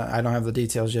assuming is, I don't have the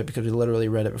details yet because we literally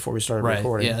read it before we started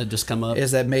recording. Yeah, it just come up.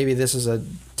 Is that maybe this is a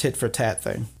tit for tat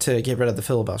thing to get rid of the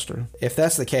filibuster. If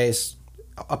that's the case,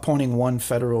 appointing one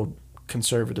federal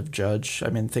conservative judge, I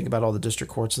mean, think about all the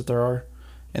district courts that there are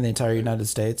in the entire United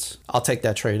States. I'll take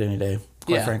that trade any day,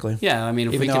 quite frankly. Yeah, I mean,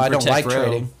 if even we though can I don't like protect Roe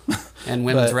trading and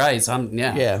women's rights,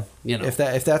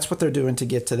 if that's what they're doing to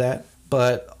get to that.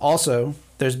 But also,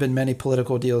 there's been many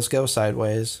political deals go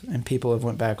sideways, and people have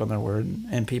went back on their word,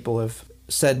 and people have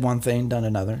said one thing, done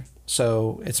another.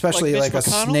 So, especially like a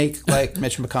snake like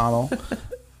Mitch McConnell,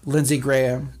 Lindsey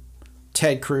Graham,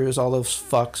 Ted Cruz, all those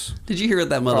fucks. Did you hear what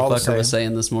that motherfucker was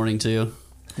saying this morning too?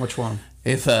 Which one?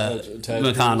 If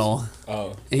McConnell,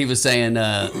 he was saying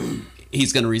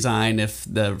he's going to resign if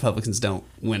the Republicans don't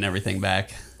win everything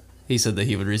back. He said that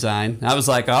he would resign. I was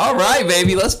like, all right,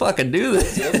 baby, let's fucking do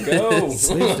this. Let's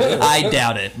go. I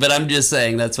doubt it, but I'm just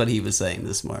saying that's what he was saying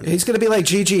this morning. He's going to be like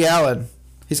G.G. Allen.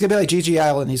 He's going to be like G.G.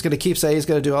 Allen. He's going to keep saying he's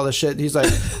going to do all this shit. He's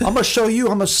like, I'm going to show you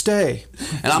I'm going to stay.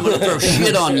 And I'm going to throw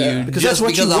shit on you because just that's what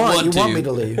because you want. I want you want me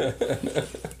to leave.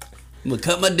 I'm going to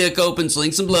cut my dick open,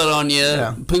 sling some blood on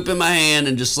you, poop in my hand,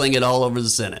 and just sling it all over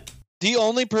the Senate. The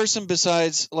only person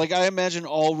besides, like, I imagine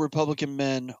all Republican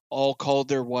men all called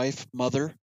their wife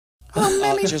mother,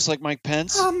 just like Mike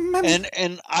Pence.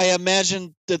 And I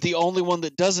imagine that the only one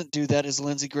that doesn't do that is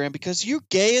Lindsey Graham, because you're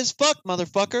gay as fuck,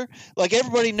 motherfucker. Like,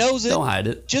 everybody knows it. Don't hide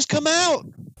it. Just come out.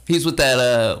 He's with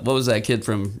that, what was that kid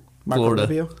from Florida?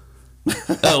 Rubio?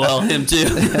 Oh, well, him too.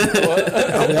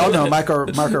 We all know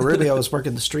Marco Rubio was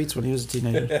working the streets when he was a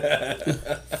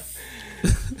teenager.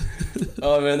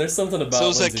 Oh, man, there's something about So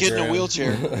is that Lindsey kid Graham. in a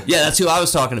wheelchair. Yeah, that's who I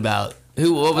was talking about.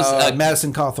 What was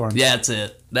Madison Cawthorn. Yeah, that's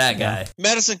it. That guy.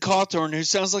 Madison Cawthorn, who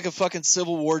sounds like a fucking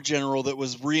Civil War general that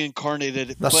was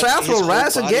reincarnated. The South will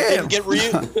rise again.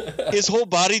 His whole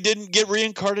body didn't get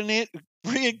reincarnated.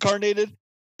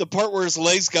 The part where his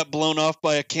legs got blown off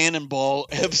by a cannonball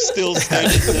have still stayed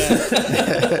intact.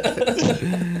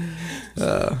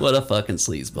 What a fucking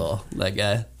sleazeball, that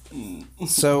guy.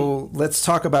 So let's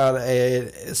talk about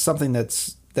something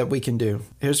that we can do.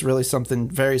 Here's really something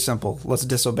very simple. Let's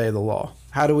disobey the law.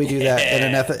 How do we do that in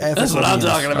an ethical That's what I'm means,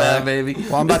 talking about, baby.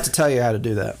 Well, I'm about to tell you how to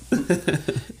do that.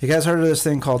 You guys heard of this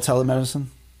thing called telemedicine?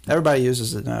 Everybody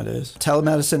uses it nowadays.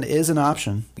 Telemedicine is an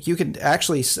option. You can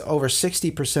actually, over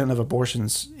 60% of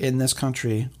abortions in this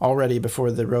country already before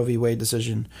the Roe v. Wade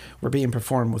decision were being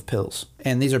performed with pills.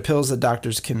 And these are pills that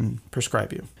doctors can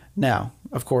prescribe you. Now,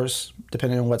 of course,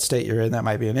 depending on what state you're in, that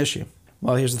might be an issue.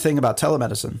 Well, here's the thing about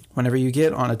telemedicine. Whenever you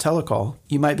get on a telecall,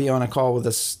 you might be on a call with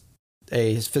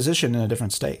a physician in a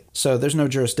different state. So there's no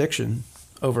jurisdiction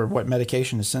over what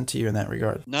medication is sent to you in that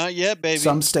regard. Not yet, baby.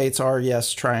 Some states are,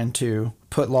 yes, trying to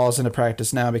put laws into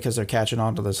practice now because they're catching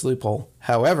on to this loophole.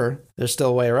 However, there's still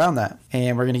a way around that.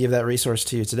 And we're going to give that resource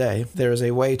to you today. There is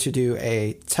a way to do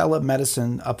a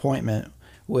telemedicine appointment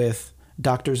with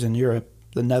doctors in Europe,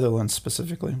 the Netherlands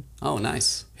specifically. Oh,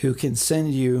 nice. Who can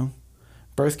send you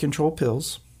birth control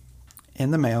pills in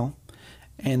the mail,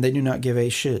 and they do not give a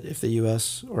shit if the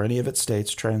U.S. or any of its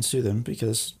states try and sue them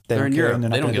because they're in Europe.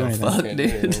 They don't give a fuck,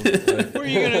 dude. What are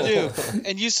you going to do?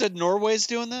 And you said Norway's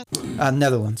doing that?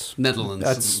 Netherlands.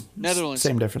 Netherlands. Netherlands.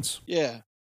 Same difference. Yeah.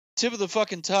 Tip of the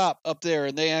fucking top up there,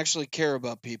 and they actually care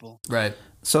about people. Right.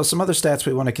 So some other stats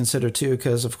we want to consider too,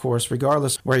 because of course,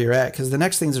 regardless where you're at, because the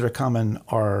next things that are coming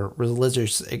are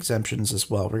religious exemptions as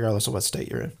well, regardless of what state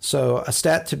you're in. So a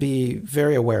stat to be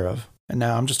very aware of, And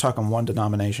now I'm just talking one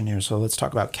denomination here, so let's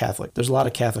talk about Catholic. There's a lot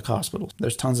of Catholic hospitals.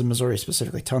 There's tons in Missouri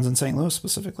specifically, tons in St. Louis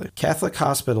specifically. Catholic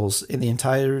hospitals in the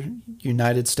entire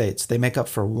United States, they make up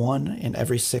for 1 in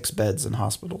every 6 beds in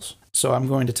hospitals. So I'm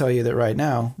going to tell you that right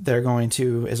now, they're going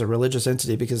to, as a religious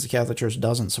entity, because the Catholic Church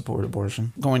doesn't support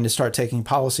abortion, going to start taking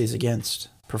policies against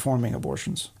performing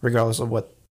abortions, regardless of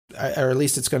what, or at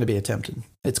least it's going to be attempted.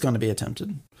 It's going to be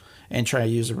attempted, and try to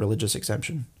use a religious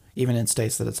exemption, even in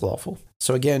states that it's lawful.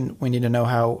 So again, we need to know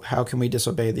how can we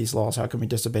disobey these laws? How can we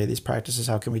disobey these practices?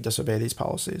 How can we disobey these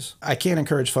policies? I can't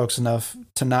encourage folks enough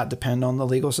to not depend on the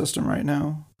legal system right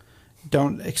now.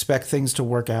 Don't expect things to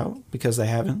work out, because they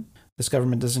haven't. This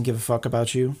government doesn't give a fuck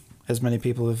about you, as many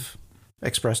people have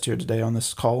expressed here today on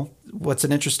this call. What's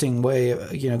an interesting way,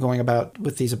 going about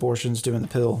with these abortions, doing the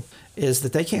pill, is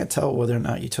that they can't tell whether or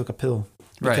not you took a pill.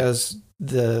 Because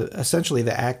essentially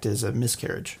the act is a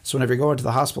miscarriage. So whenever you go into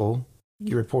the hospital,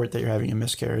 you report that you're having a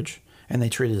miscarriage, and they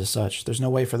treat it as such. There's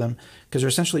no way for them, because they're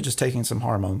essentially just taking some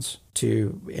hormones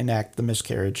to enact the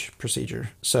miscarriage procedure.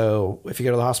 So if you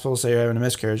go to the hospital, say you're having a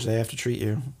miscarriage, they have to treat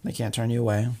you. They can't turn you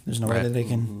away. There's no way that they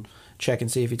can check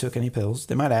and see if you took any pills.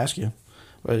 They might ask you.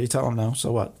 Well, you tell them no,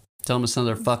 so what? Tell them it's none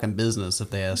of their fucking business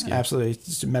if they ask you. Absolutely.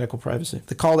 It's medical privacy.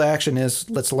 The call to action is,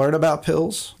 let's learn about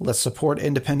pills. Let's support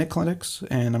independent clinics.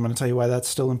 And I'm going to tell you why that's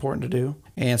still important to do.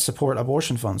 And support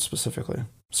abortion funds specifically.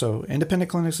 So independent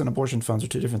clinics and abortion funds are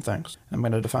 2 different things. I'm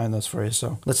going to define those for you.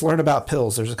 So let's learn about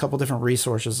pills. There's a couple different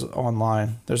resources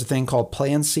online. There's a thing called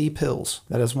Plan C Pills.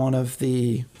 That is one of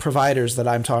the providers that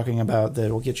I'm talking about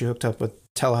that will get you hooked up with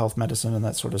telehealth medicine and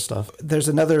that sort of stuff. There's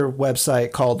another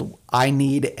website called I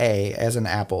Need A, as in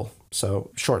Apple.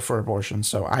 So short for abortion.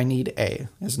 So I Need A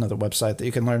is another website that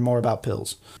you can learn more about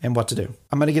pills and what to do.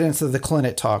 I'm going to get into the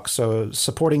clinic talk. So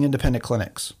supporting independent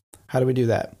clinics. How do we do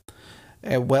that?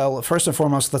 Well, first and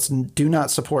foremost, let's do not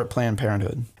support Planned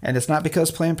Parenthood. And it's not because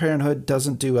Planned Parenthood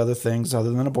doesn't do other things other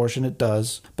than abortion. It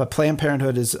does. But Planned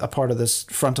Parenthood is a part of this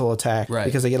frontal attack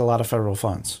because they get a lot of federal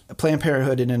funds. Planned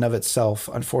Parenthood in and of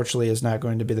itself, unfortunately, is not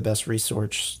going to be the best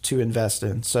resource to invest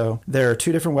in. So there are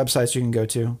 2 different websites you can go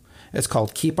to. It's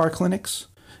called Keep Our Clinics,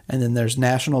 and then there's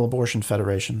National Abortion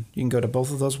Federation. You can go to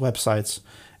both of those websites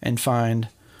and find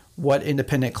what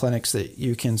independent clinics that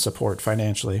you can support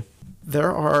financially.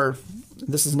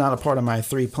 This is not a part of my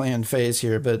 3-plan phase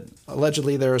here, but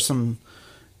allegedly there are some,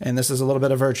 and this is a little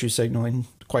bit of virtue signaling,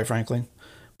 quite frankly,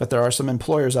 but there are some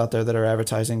employers out there that are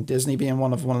advertising, Disney being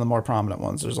one of the more prominent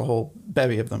ones. There's a whole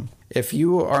bevy of them. If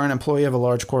you are an employee of a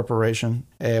large corporation,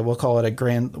 we'll call it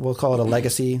a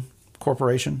legacy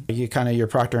corporation, your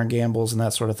Procter & Gamble's and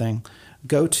that sort of thing,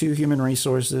 go to Human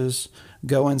Resources,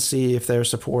 go and see if they're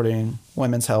supporting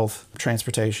women's health,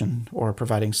 transportation, or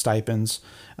providing stipends.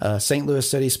 St. Louis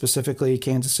City specifically,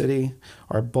 Kansas City,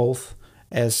 are both,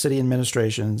 as city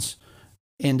administrations,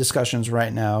 in discussions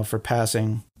right now for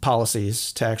passing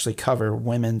policies to actually cover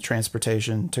women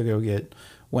transportation to go get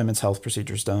women's health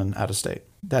procedures done out of state.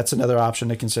 That's another option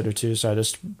to consider too. So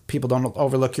people don't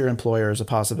overlook your employer as a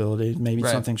possibility. Maybe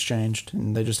something's changed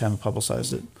and they just haven't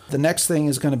publicized it. The next thing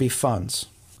is going to be funds.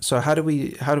 So how do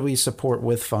we support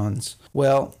with funds?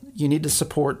 Well, you need to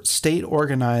support state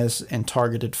organized and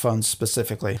targeted funds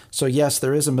specifically. So yes,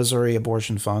 there is a Missouri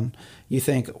abortion fund. You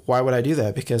think, why would I do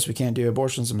that? Because we can't do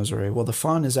abortions in Missouri. Well, the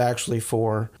fund is actually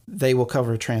they will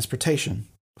cover transportation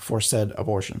for said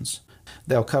abortions.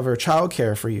 They'll cover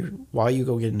childcare for you while you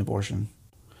go get an abortion.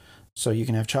 So you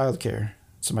can have childcare.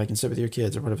 Somebody can sit with your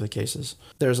kids or whatever the case is.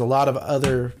 There's a lot of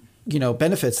other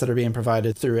benefits that are being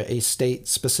provided through a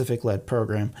state-specific led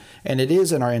program. And it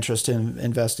is in our interest to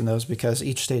invest in those because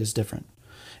each state is different.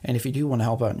 And if you do want to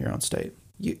help out in your own state,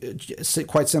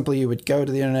 quite simply, you would go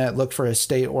to the internet, look for a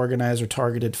state organized or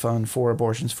targeted fund for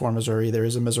abortions for Missouri. There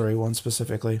is a Missouri one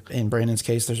specifically. In Brandon's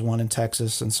case, there's one in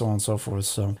Texas and so on and so forth.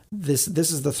 So this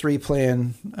is the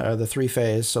 3-plan, the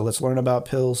 3-phase. So let's learn about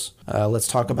pills. Let's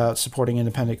talk about supporting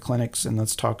independent clinics, and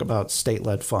let's talk about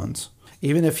state-led funds.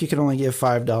 Even if you can only give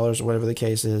 $5 or whatever the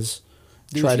case is,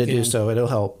 try to do so. It'll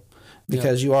help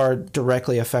because you are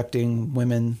directly affecting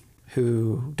women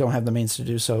who don't have the means to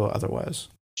do so otherwise.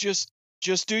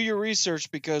 Just do your research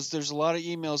because there's a lot of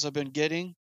emails I've been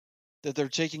getting that they're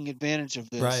taking advantage of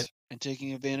this and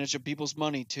taking advantage of people's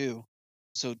money too.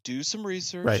 So do some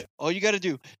research. Right. All you got to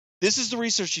do, this is the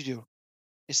research you do.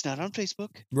 It's not on Facebook.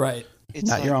 Right. It's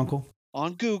not your uncle.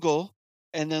 On Google,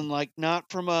 and then not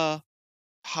from a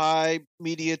high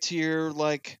media tier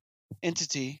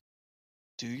entity.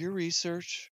 Do your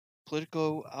research.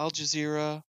 Politico, Al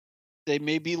Jazeera. They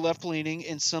may be left leaning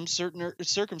in some certain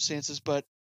circumstances, but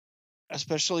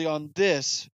especially on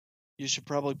this, you should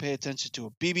probably pay attention to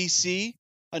a BBC,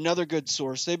 another good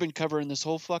source. They've been covering this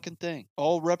whole fucking thing.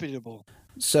 All reputable.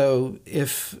 So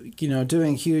if,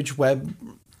 doing huge web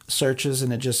searches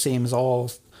and it just seems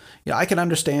all... I can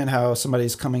understand how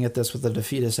somebody's coming at this with a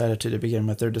defeatist attitude to begin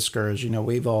with. They're discouraged.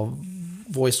 We've all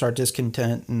voiced our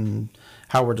discontent and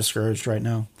how we're discouraged right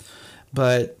now.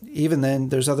 But even then,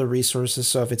 there's other resources.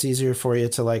 So if it's easier for you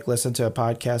to listen to a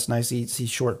podcast, nice, easy,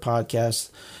 short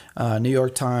podcast, New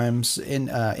York Times,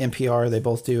 NPR, they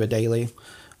both do a daily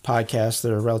podcast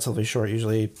that are relatively short,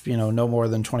 usually, no more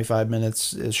than 25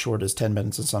 minutes, as short as 10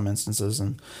 minutes in some instances.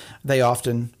 And they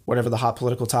often, whatever the hot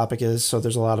political topic is, so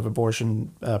there's a lot of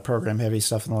abortion program heavy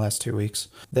stuff in the last 2 weeks,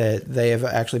 that they have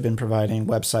actually been providing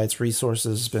websites,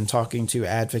 resources, been talking to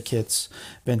advocates,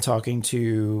 been talking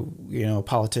to,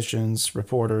 politicians,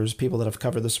 reporters, people that have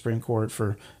covered the Supreme Court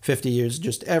for 50 years,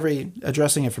 just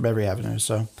addressing it from every avenue.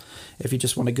 So if you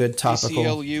just want a good topical...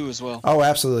 ACLU as well. Oh,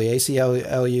 absolutely.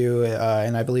 ACLU,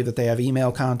 and I believe that they have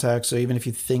email contacts. So even if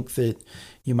you think that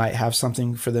you might have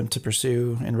something for them to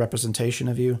pursue in representation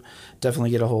of you, definitely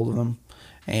get a hold of them.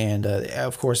 And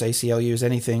of course, ACLU is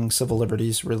anything civil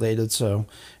liberties related. So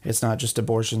it's not just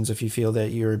abortions. If you feel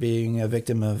that you're being a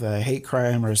victim of a hate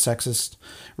crime or sexist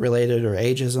related or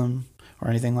ageism or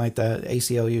anything like that,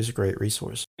 ACLU is a great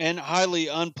resource. And highly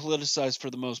unpoliticized for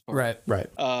the most part. Right.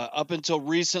 Up until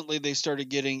recently, they started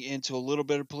getting into a little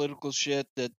bit of political shit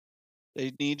that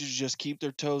they need to just keep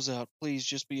their toes out. Please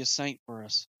just be a saint for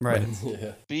us. Right.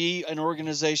 Yeah. Be an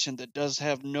organization that does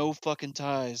have no fucking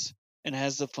ties and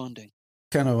has the funding.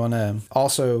 Kind of want to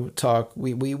also talk,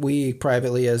 we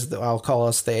privately, I'll call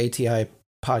us the ATI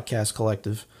Podcast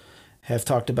Collective, have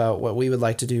talked about what we would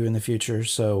like to do in the future.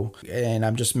 So, and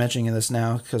I'm just mentioning this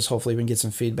now because hopefully we can get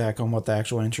some feedback on what the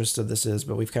actual interest of this is,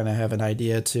 but we've kind of have an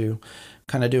idea to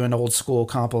kind of do an old school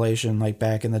compilation like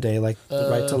back in the day, like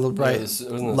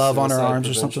Love on Our Arms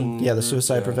or something. Yeah, the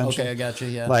suicide prevention. Okay, I got you,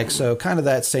 yeah. So kind of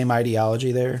that same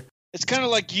ideology there. It's kind of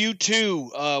like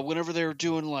U2, whenever they were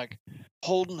doing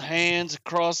holding hands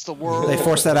across the world. They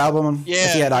forced that album. Yeah,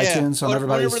 if you had iTunes on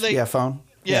everybody's phone.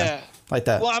 Yeah. Like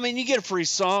that. Well, I mean, you get a free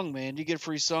song, man. You get a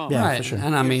free song. Yeah, right. for sure.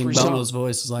 And I mean, Bono's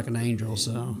voice is like an angel,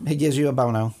 so he gives you a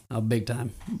Bono. Oh, big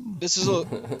time. This is a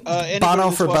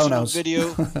Bono for Bonos.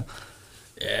 Video.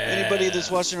 Yeah. Anybody that's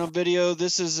watching on video,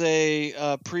 this is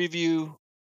a preview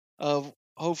of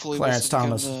hopefully Clarence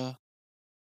Thomas. The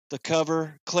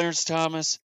cover. Clarence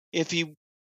Thomas, if he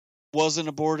wasn't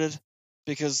aborted,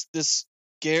 because this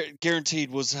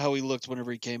guaranteed was how he looked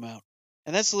whenever he came out.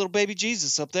 And that's the little baby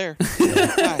Jesus up there.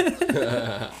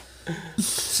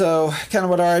 So kind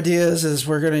of what our idea is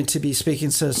we're going to be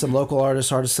speaking to some local artists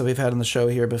that we've had on the show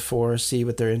here before, see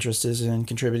what their interest is in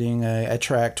contributing a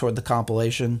track toward the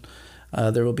compilation.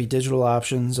 There will be digital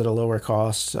options at a lower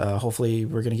cost. Hopefully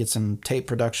we're going to get some tape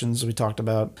productions we talked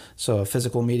about, so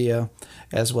physical media,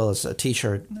 as well as a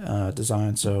t-shirt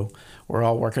design. So we're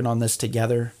all working on this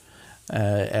together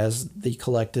as the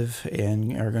collective,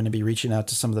 and are going to be reaching out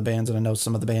to some of the bands, and I know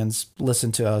some of the bands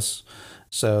listen to us.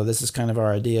 So this is kind of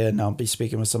our idea, and I'll be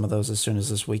speaking with some of those as soon as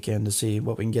this weekend to see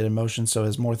what we can get in motion. So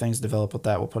as more things develop with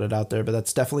that, we'll put it out there. But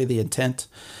that's definitely the intent.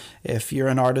 If you're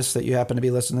an artist that you happen to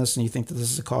be listening to this and you think that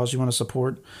this is a cause you want to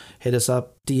support, hit us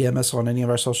up, DM us on any of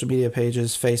our social media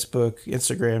pages, Facebook,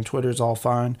 Instagram, Twitter is all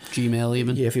fine. Gmail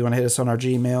even. Yeah, if you want to hit us on our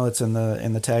Gmail, it's in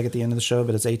the tag at the end of the show,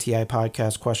 but it's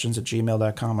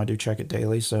ATIPodcastQuestions@gmail.com. I do check it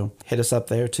daily, so hit us up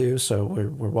there too. So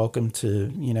we're welcome to,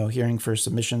 hearing for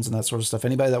submissions and that sort of stuff.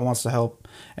 Anybody that wants to help,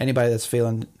 anybody that's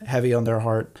feeling heavy on their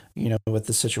heart, with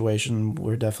the situation,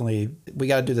 we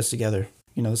got to do this together.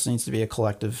 This needs to be a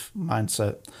collective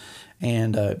mindset.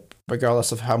 And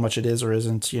regardless of how much it is or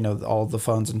isn't, all the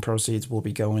funds and proceeds will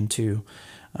be going to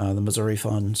the Missouri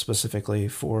Fund specifically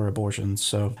for abortions.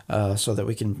 So that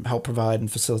we can help provide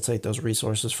and facilitate those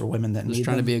resources for women that need them. Just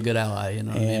trying to be a good ally,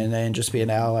 and just be an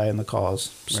ally in the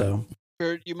cause. Right. So,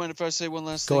 Barrett, you mind if I say one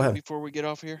last thing before we get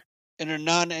off here? In a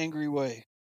non-angry way,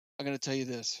 I'm going to tell you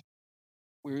this.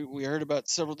 We heard about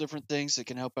several different things that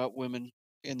can help out women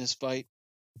in this fight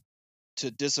to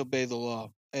disobey the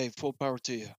law. Hey, full power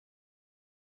to you.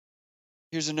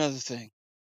 Here's another thing.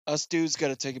 Us dudes got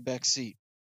to take a back seat.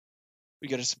 We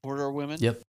got to support our women.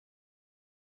 Yep.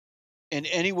 In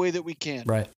any way that we can.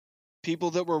 Right.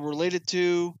 People that we're related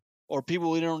to or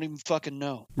people we don't even fucking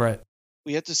know. Right.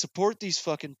 We have to support these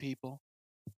fucking people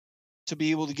to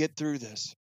be able to get through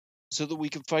this so that we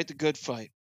can fight the good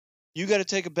fight. You got to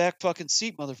take a back fucking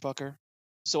seat, motherfucker.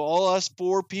 So all us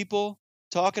 4 people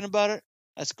talking about it,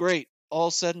 that's great. All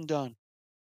said and done.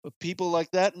 But people like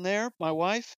that in there, my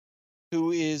wife,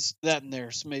 who is that in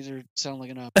there? So made her sound like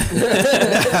an op.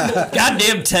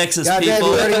 Goddamn Texas Goddamn,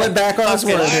 people. you already went back on his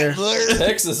word here.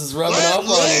 Texas is rubbing off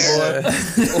on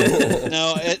you, boy.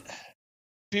 No,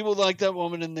 people like that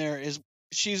woman in there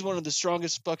she's one of the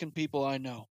strongest fucking people I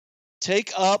know.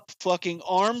 Take up fucking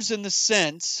arms in the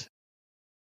sense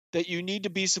that you need to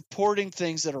be supporting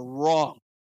things that are wrong.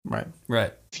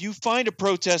 Right. If you find a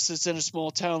protest that's in a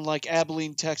small town like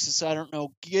Abilene, Texas, I don't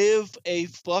know, give a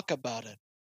fuck about it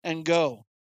and go.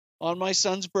 On my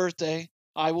son's birthday,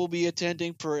 I will be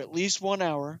attending for at least 1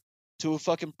 hour to a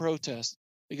fucking protest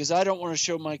because I don't want to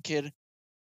show my kid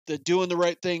that doing the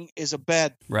right thing is a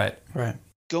bad. Right.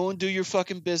 Go and do your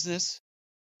fucking business.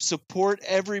 Support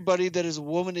everybody that is a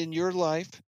woman in your life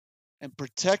and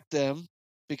protect them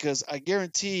because I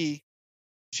guarantee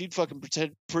she'd fucking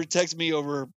protect me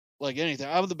over like anything.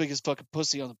 I'm the biggest fucking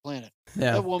pussy on the planet.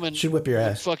 Yeah, that woman should whip your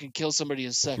ass. Fucking kill somebody in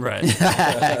a second. Right.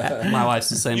 My wife's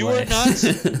the same way.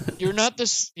 You're not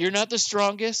the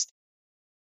strongest.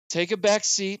 Take a back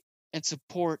seat and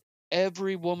support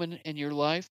every woman in your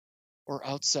life or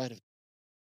outside of it.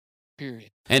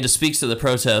 Period. And to speak to the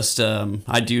protest,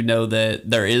 I do know that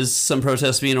there is some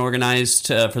protests being organized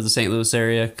for the St. Louis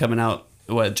area coming out.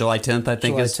 What, July 10th? I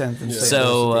think July is. 10th. Yeah.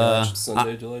 So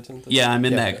Sunday, July 10th. Yeah, I'm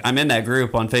in that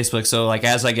group on Facebook. So like,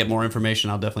 as I get more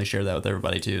information, I'll definitely share that with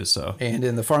everybody too. So. And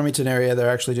in the Farmington area, they're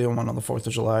actually doing one on the 4th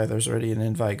of July. There's already an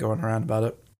invite going around about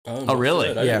it. Oh really?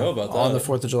 I didn't know about that. On the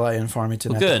 4th of July in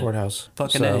Farmington at the courthouse.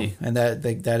 Fucking A. And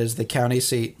that is the county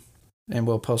seat, and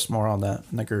we'll post more on that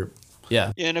in the group.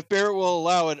 Yeah. And if Barrett will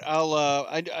allow it, I'll.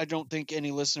 I don't think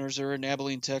any listeners are in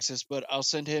Abilene, Texas, but I'll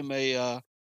send him a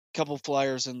couple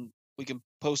flyers and we can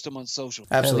post them on social.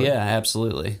 Absolutely. Yeah,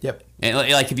 absolutely. Yep. And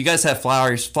like, if you guys have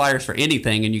flyers for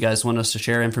anything, and you guys want us to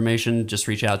share information, just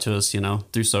reach out to us.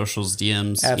 Through socials,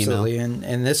 DMs, absolutely. email.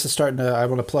 And this is starting to. I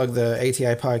want to plug the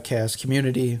ATI podcast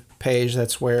community page.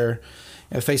 That's where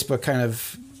Facebook kind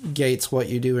of gates what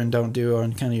you do and don't do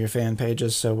on kind of your fan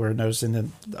pages. So we're noticing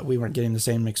that we weren't getting the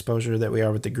same exposure that we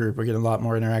are with the group. We're getting a lot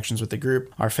more interactions with the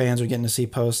group. Our fans are getting to see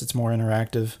posts. It's more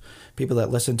interactive. People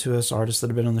that listen to us, artists that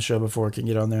have been on the show before, can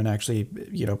get on there and actually,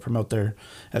 promote their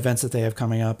events that they have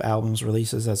coming up, albums,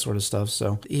 releases, that sort of stuff.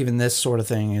 So even this sort of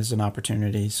thing is an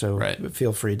opportunity. So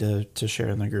feel free to share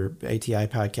in the group, ATI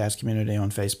Podcast Community on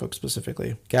Facebook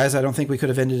specifically. Guys, I don't think we could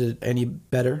have ended it any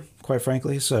better, quite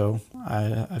frankly. So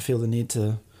I feel the need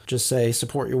to just say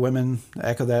support your women.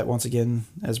 Echo that once again,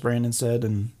 as Brandon said,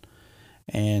 and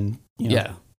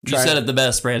yeah, you said it the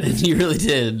best, Brandon. You really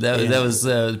did. That was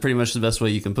pretty much the best way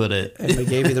you can put it. And we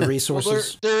gave you the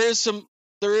resources. Well,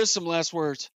 there is some last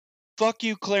words. Fuck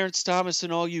you, Clarence Thomas,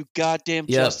 and all you goddamn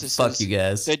justices. Fuck you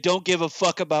guys. That don't give a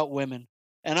fuck about women.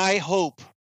 And I hope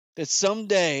that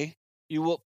someday you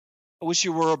will. I wish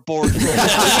you were aborted.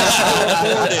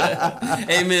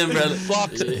 Amen, brother.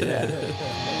 Fucked. Yeah.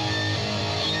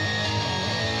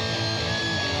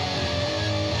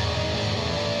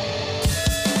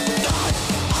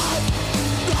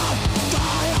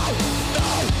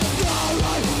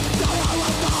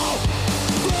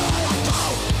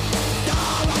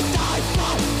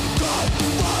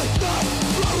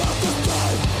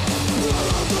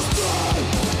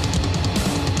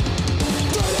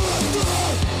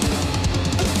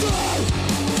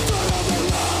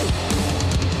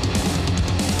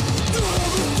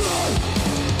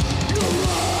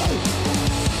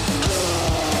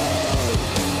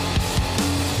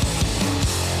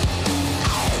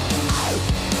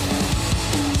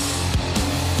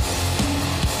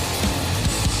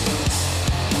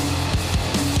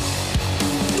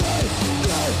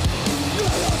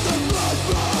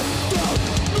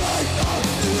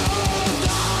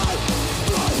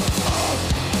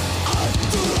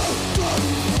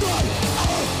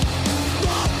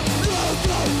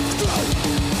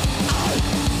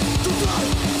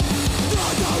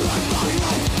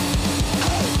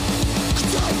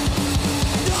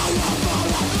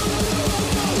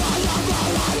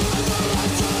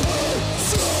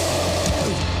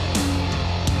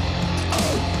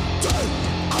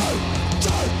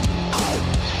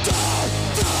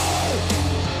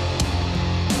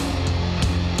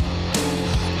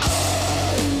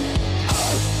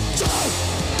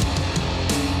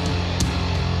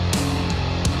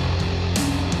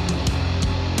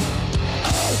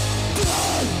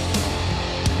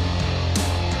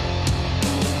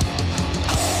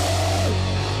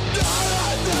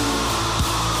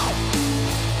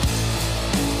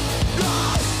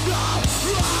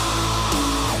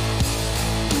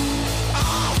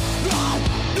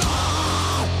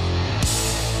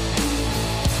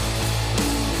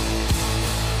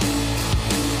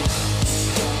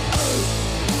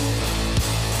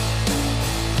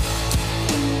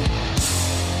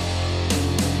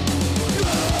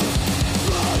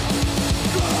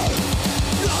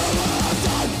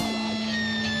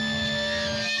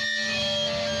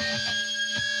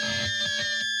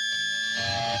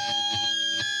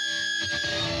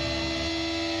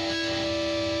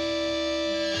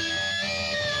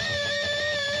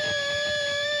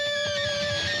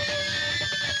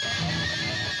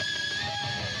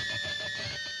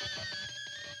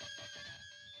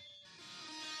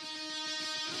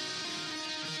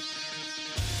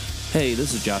 Hey,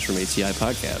 this is Josh from ATI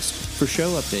Podcast. For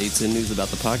show updates and news about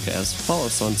the podcast, follow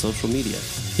us on social media.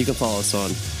 You can follow us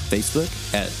on Facebook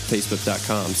at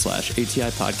facebook.com/ATI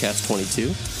Podcast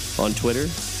 22, on Twitter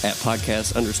at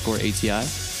podcast_ATI,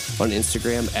 on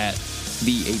Instagram at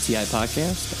the ATI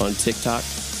Podcast, on TikTok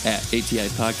at ATI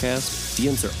Podcast.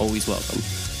 DMs are always welcome.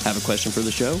 Have a question for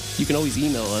the show? You can always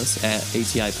email us at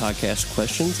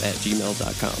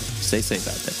atipodcastquestions@gmail.com. Stay safe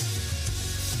out there.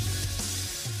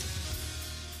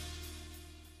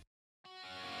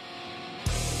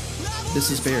 This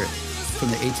is Barrett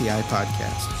from the ATI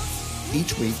Podcast.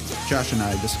 Each week, Josh and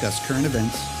I discuss current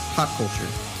events, pop culture,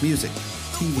 music,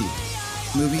 TV,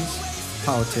 movies,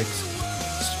 politics,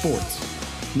 sports.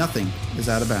 Nothing is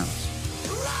out of bounds.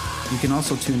 You can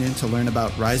also tune in to learn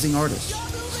about rising artists,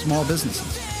 small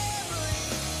businesses.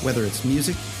 Whether it's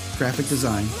music, graphic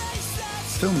design,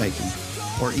 filmmaking,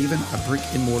 or even a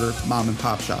brick-and-mortar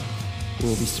mom-and-pop shop, we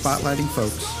will be spotlighting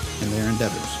folks and their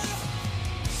endeavors.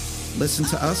 Listen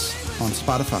to us on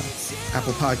Spotify,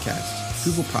 Apple Podcasts,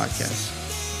 Google Podcasts,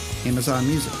 Amazon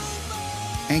Music,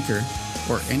 Anchor,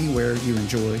 or anywhere you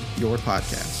enjoy your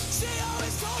podcasts.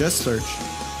 Just search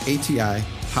ATI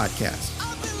Podcast.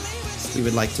 We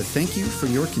would like to thank you for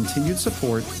your continued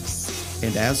support,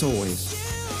 and as always,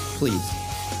 please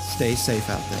stay safe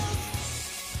out there.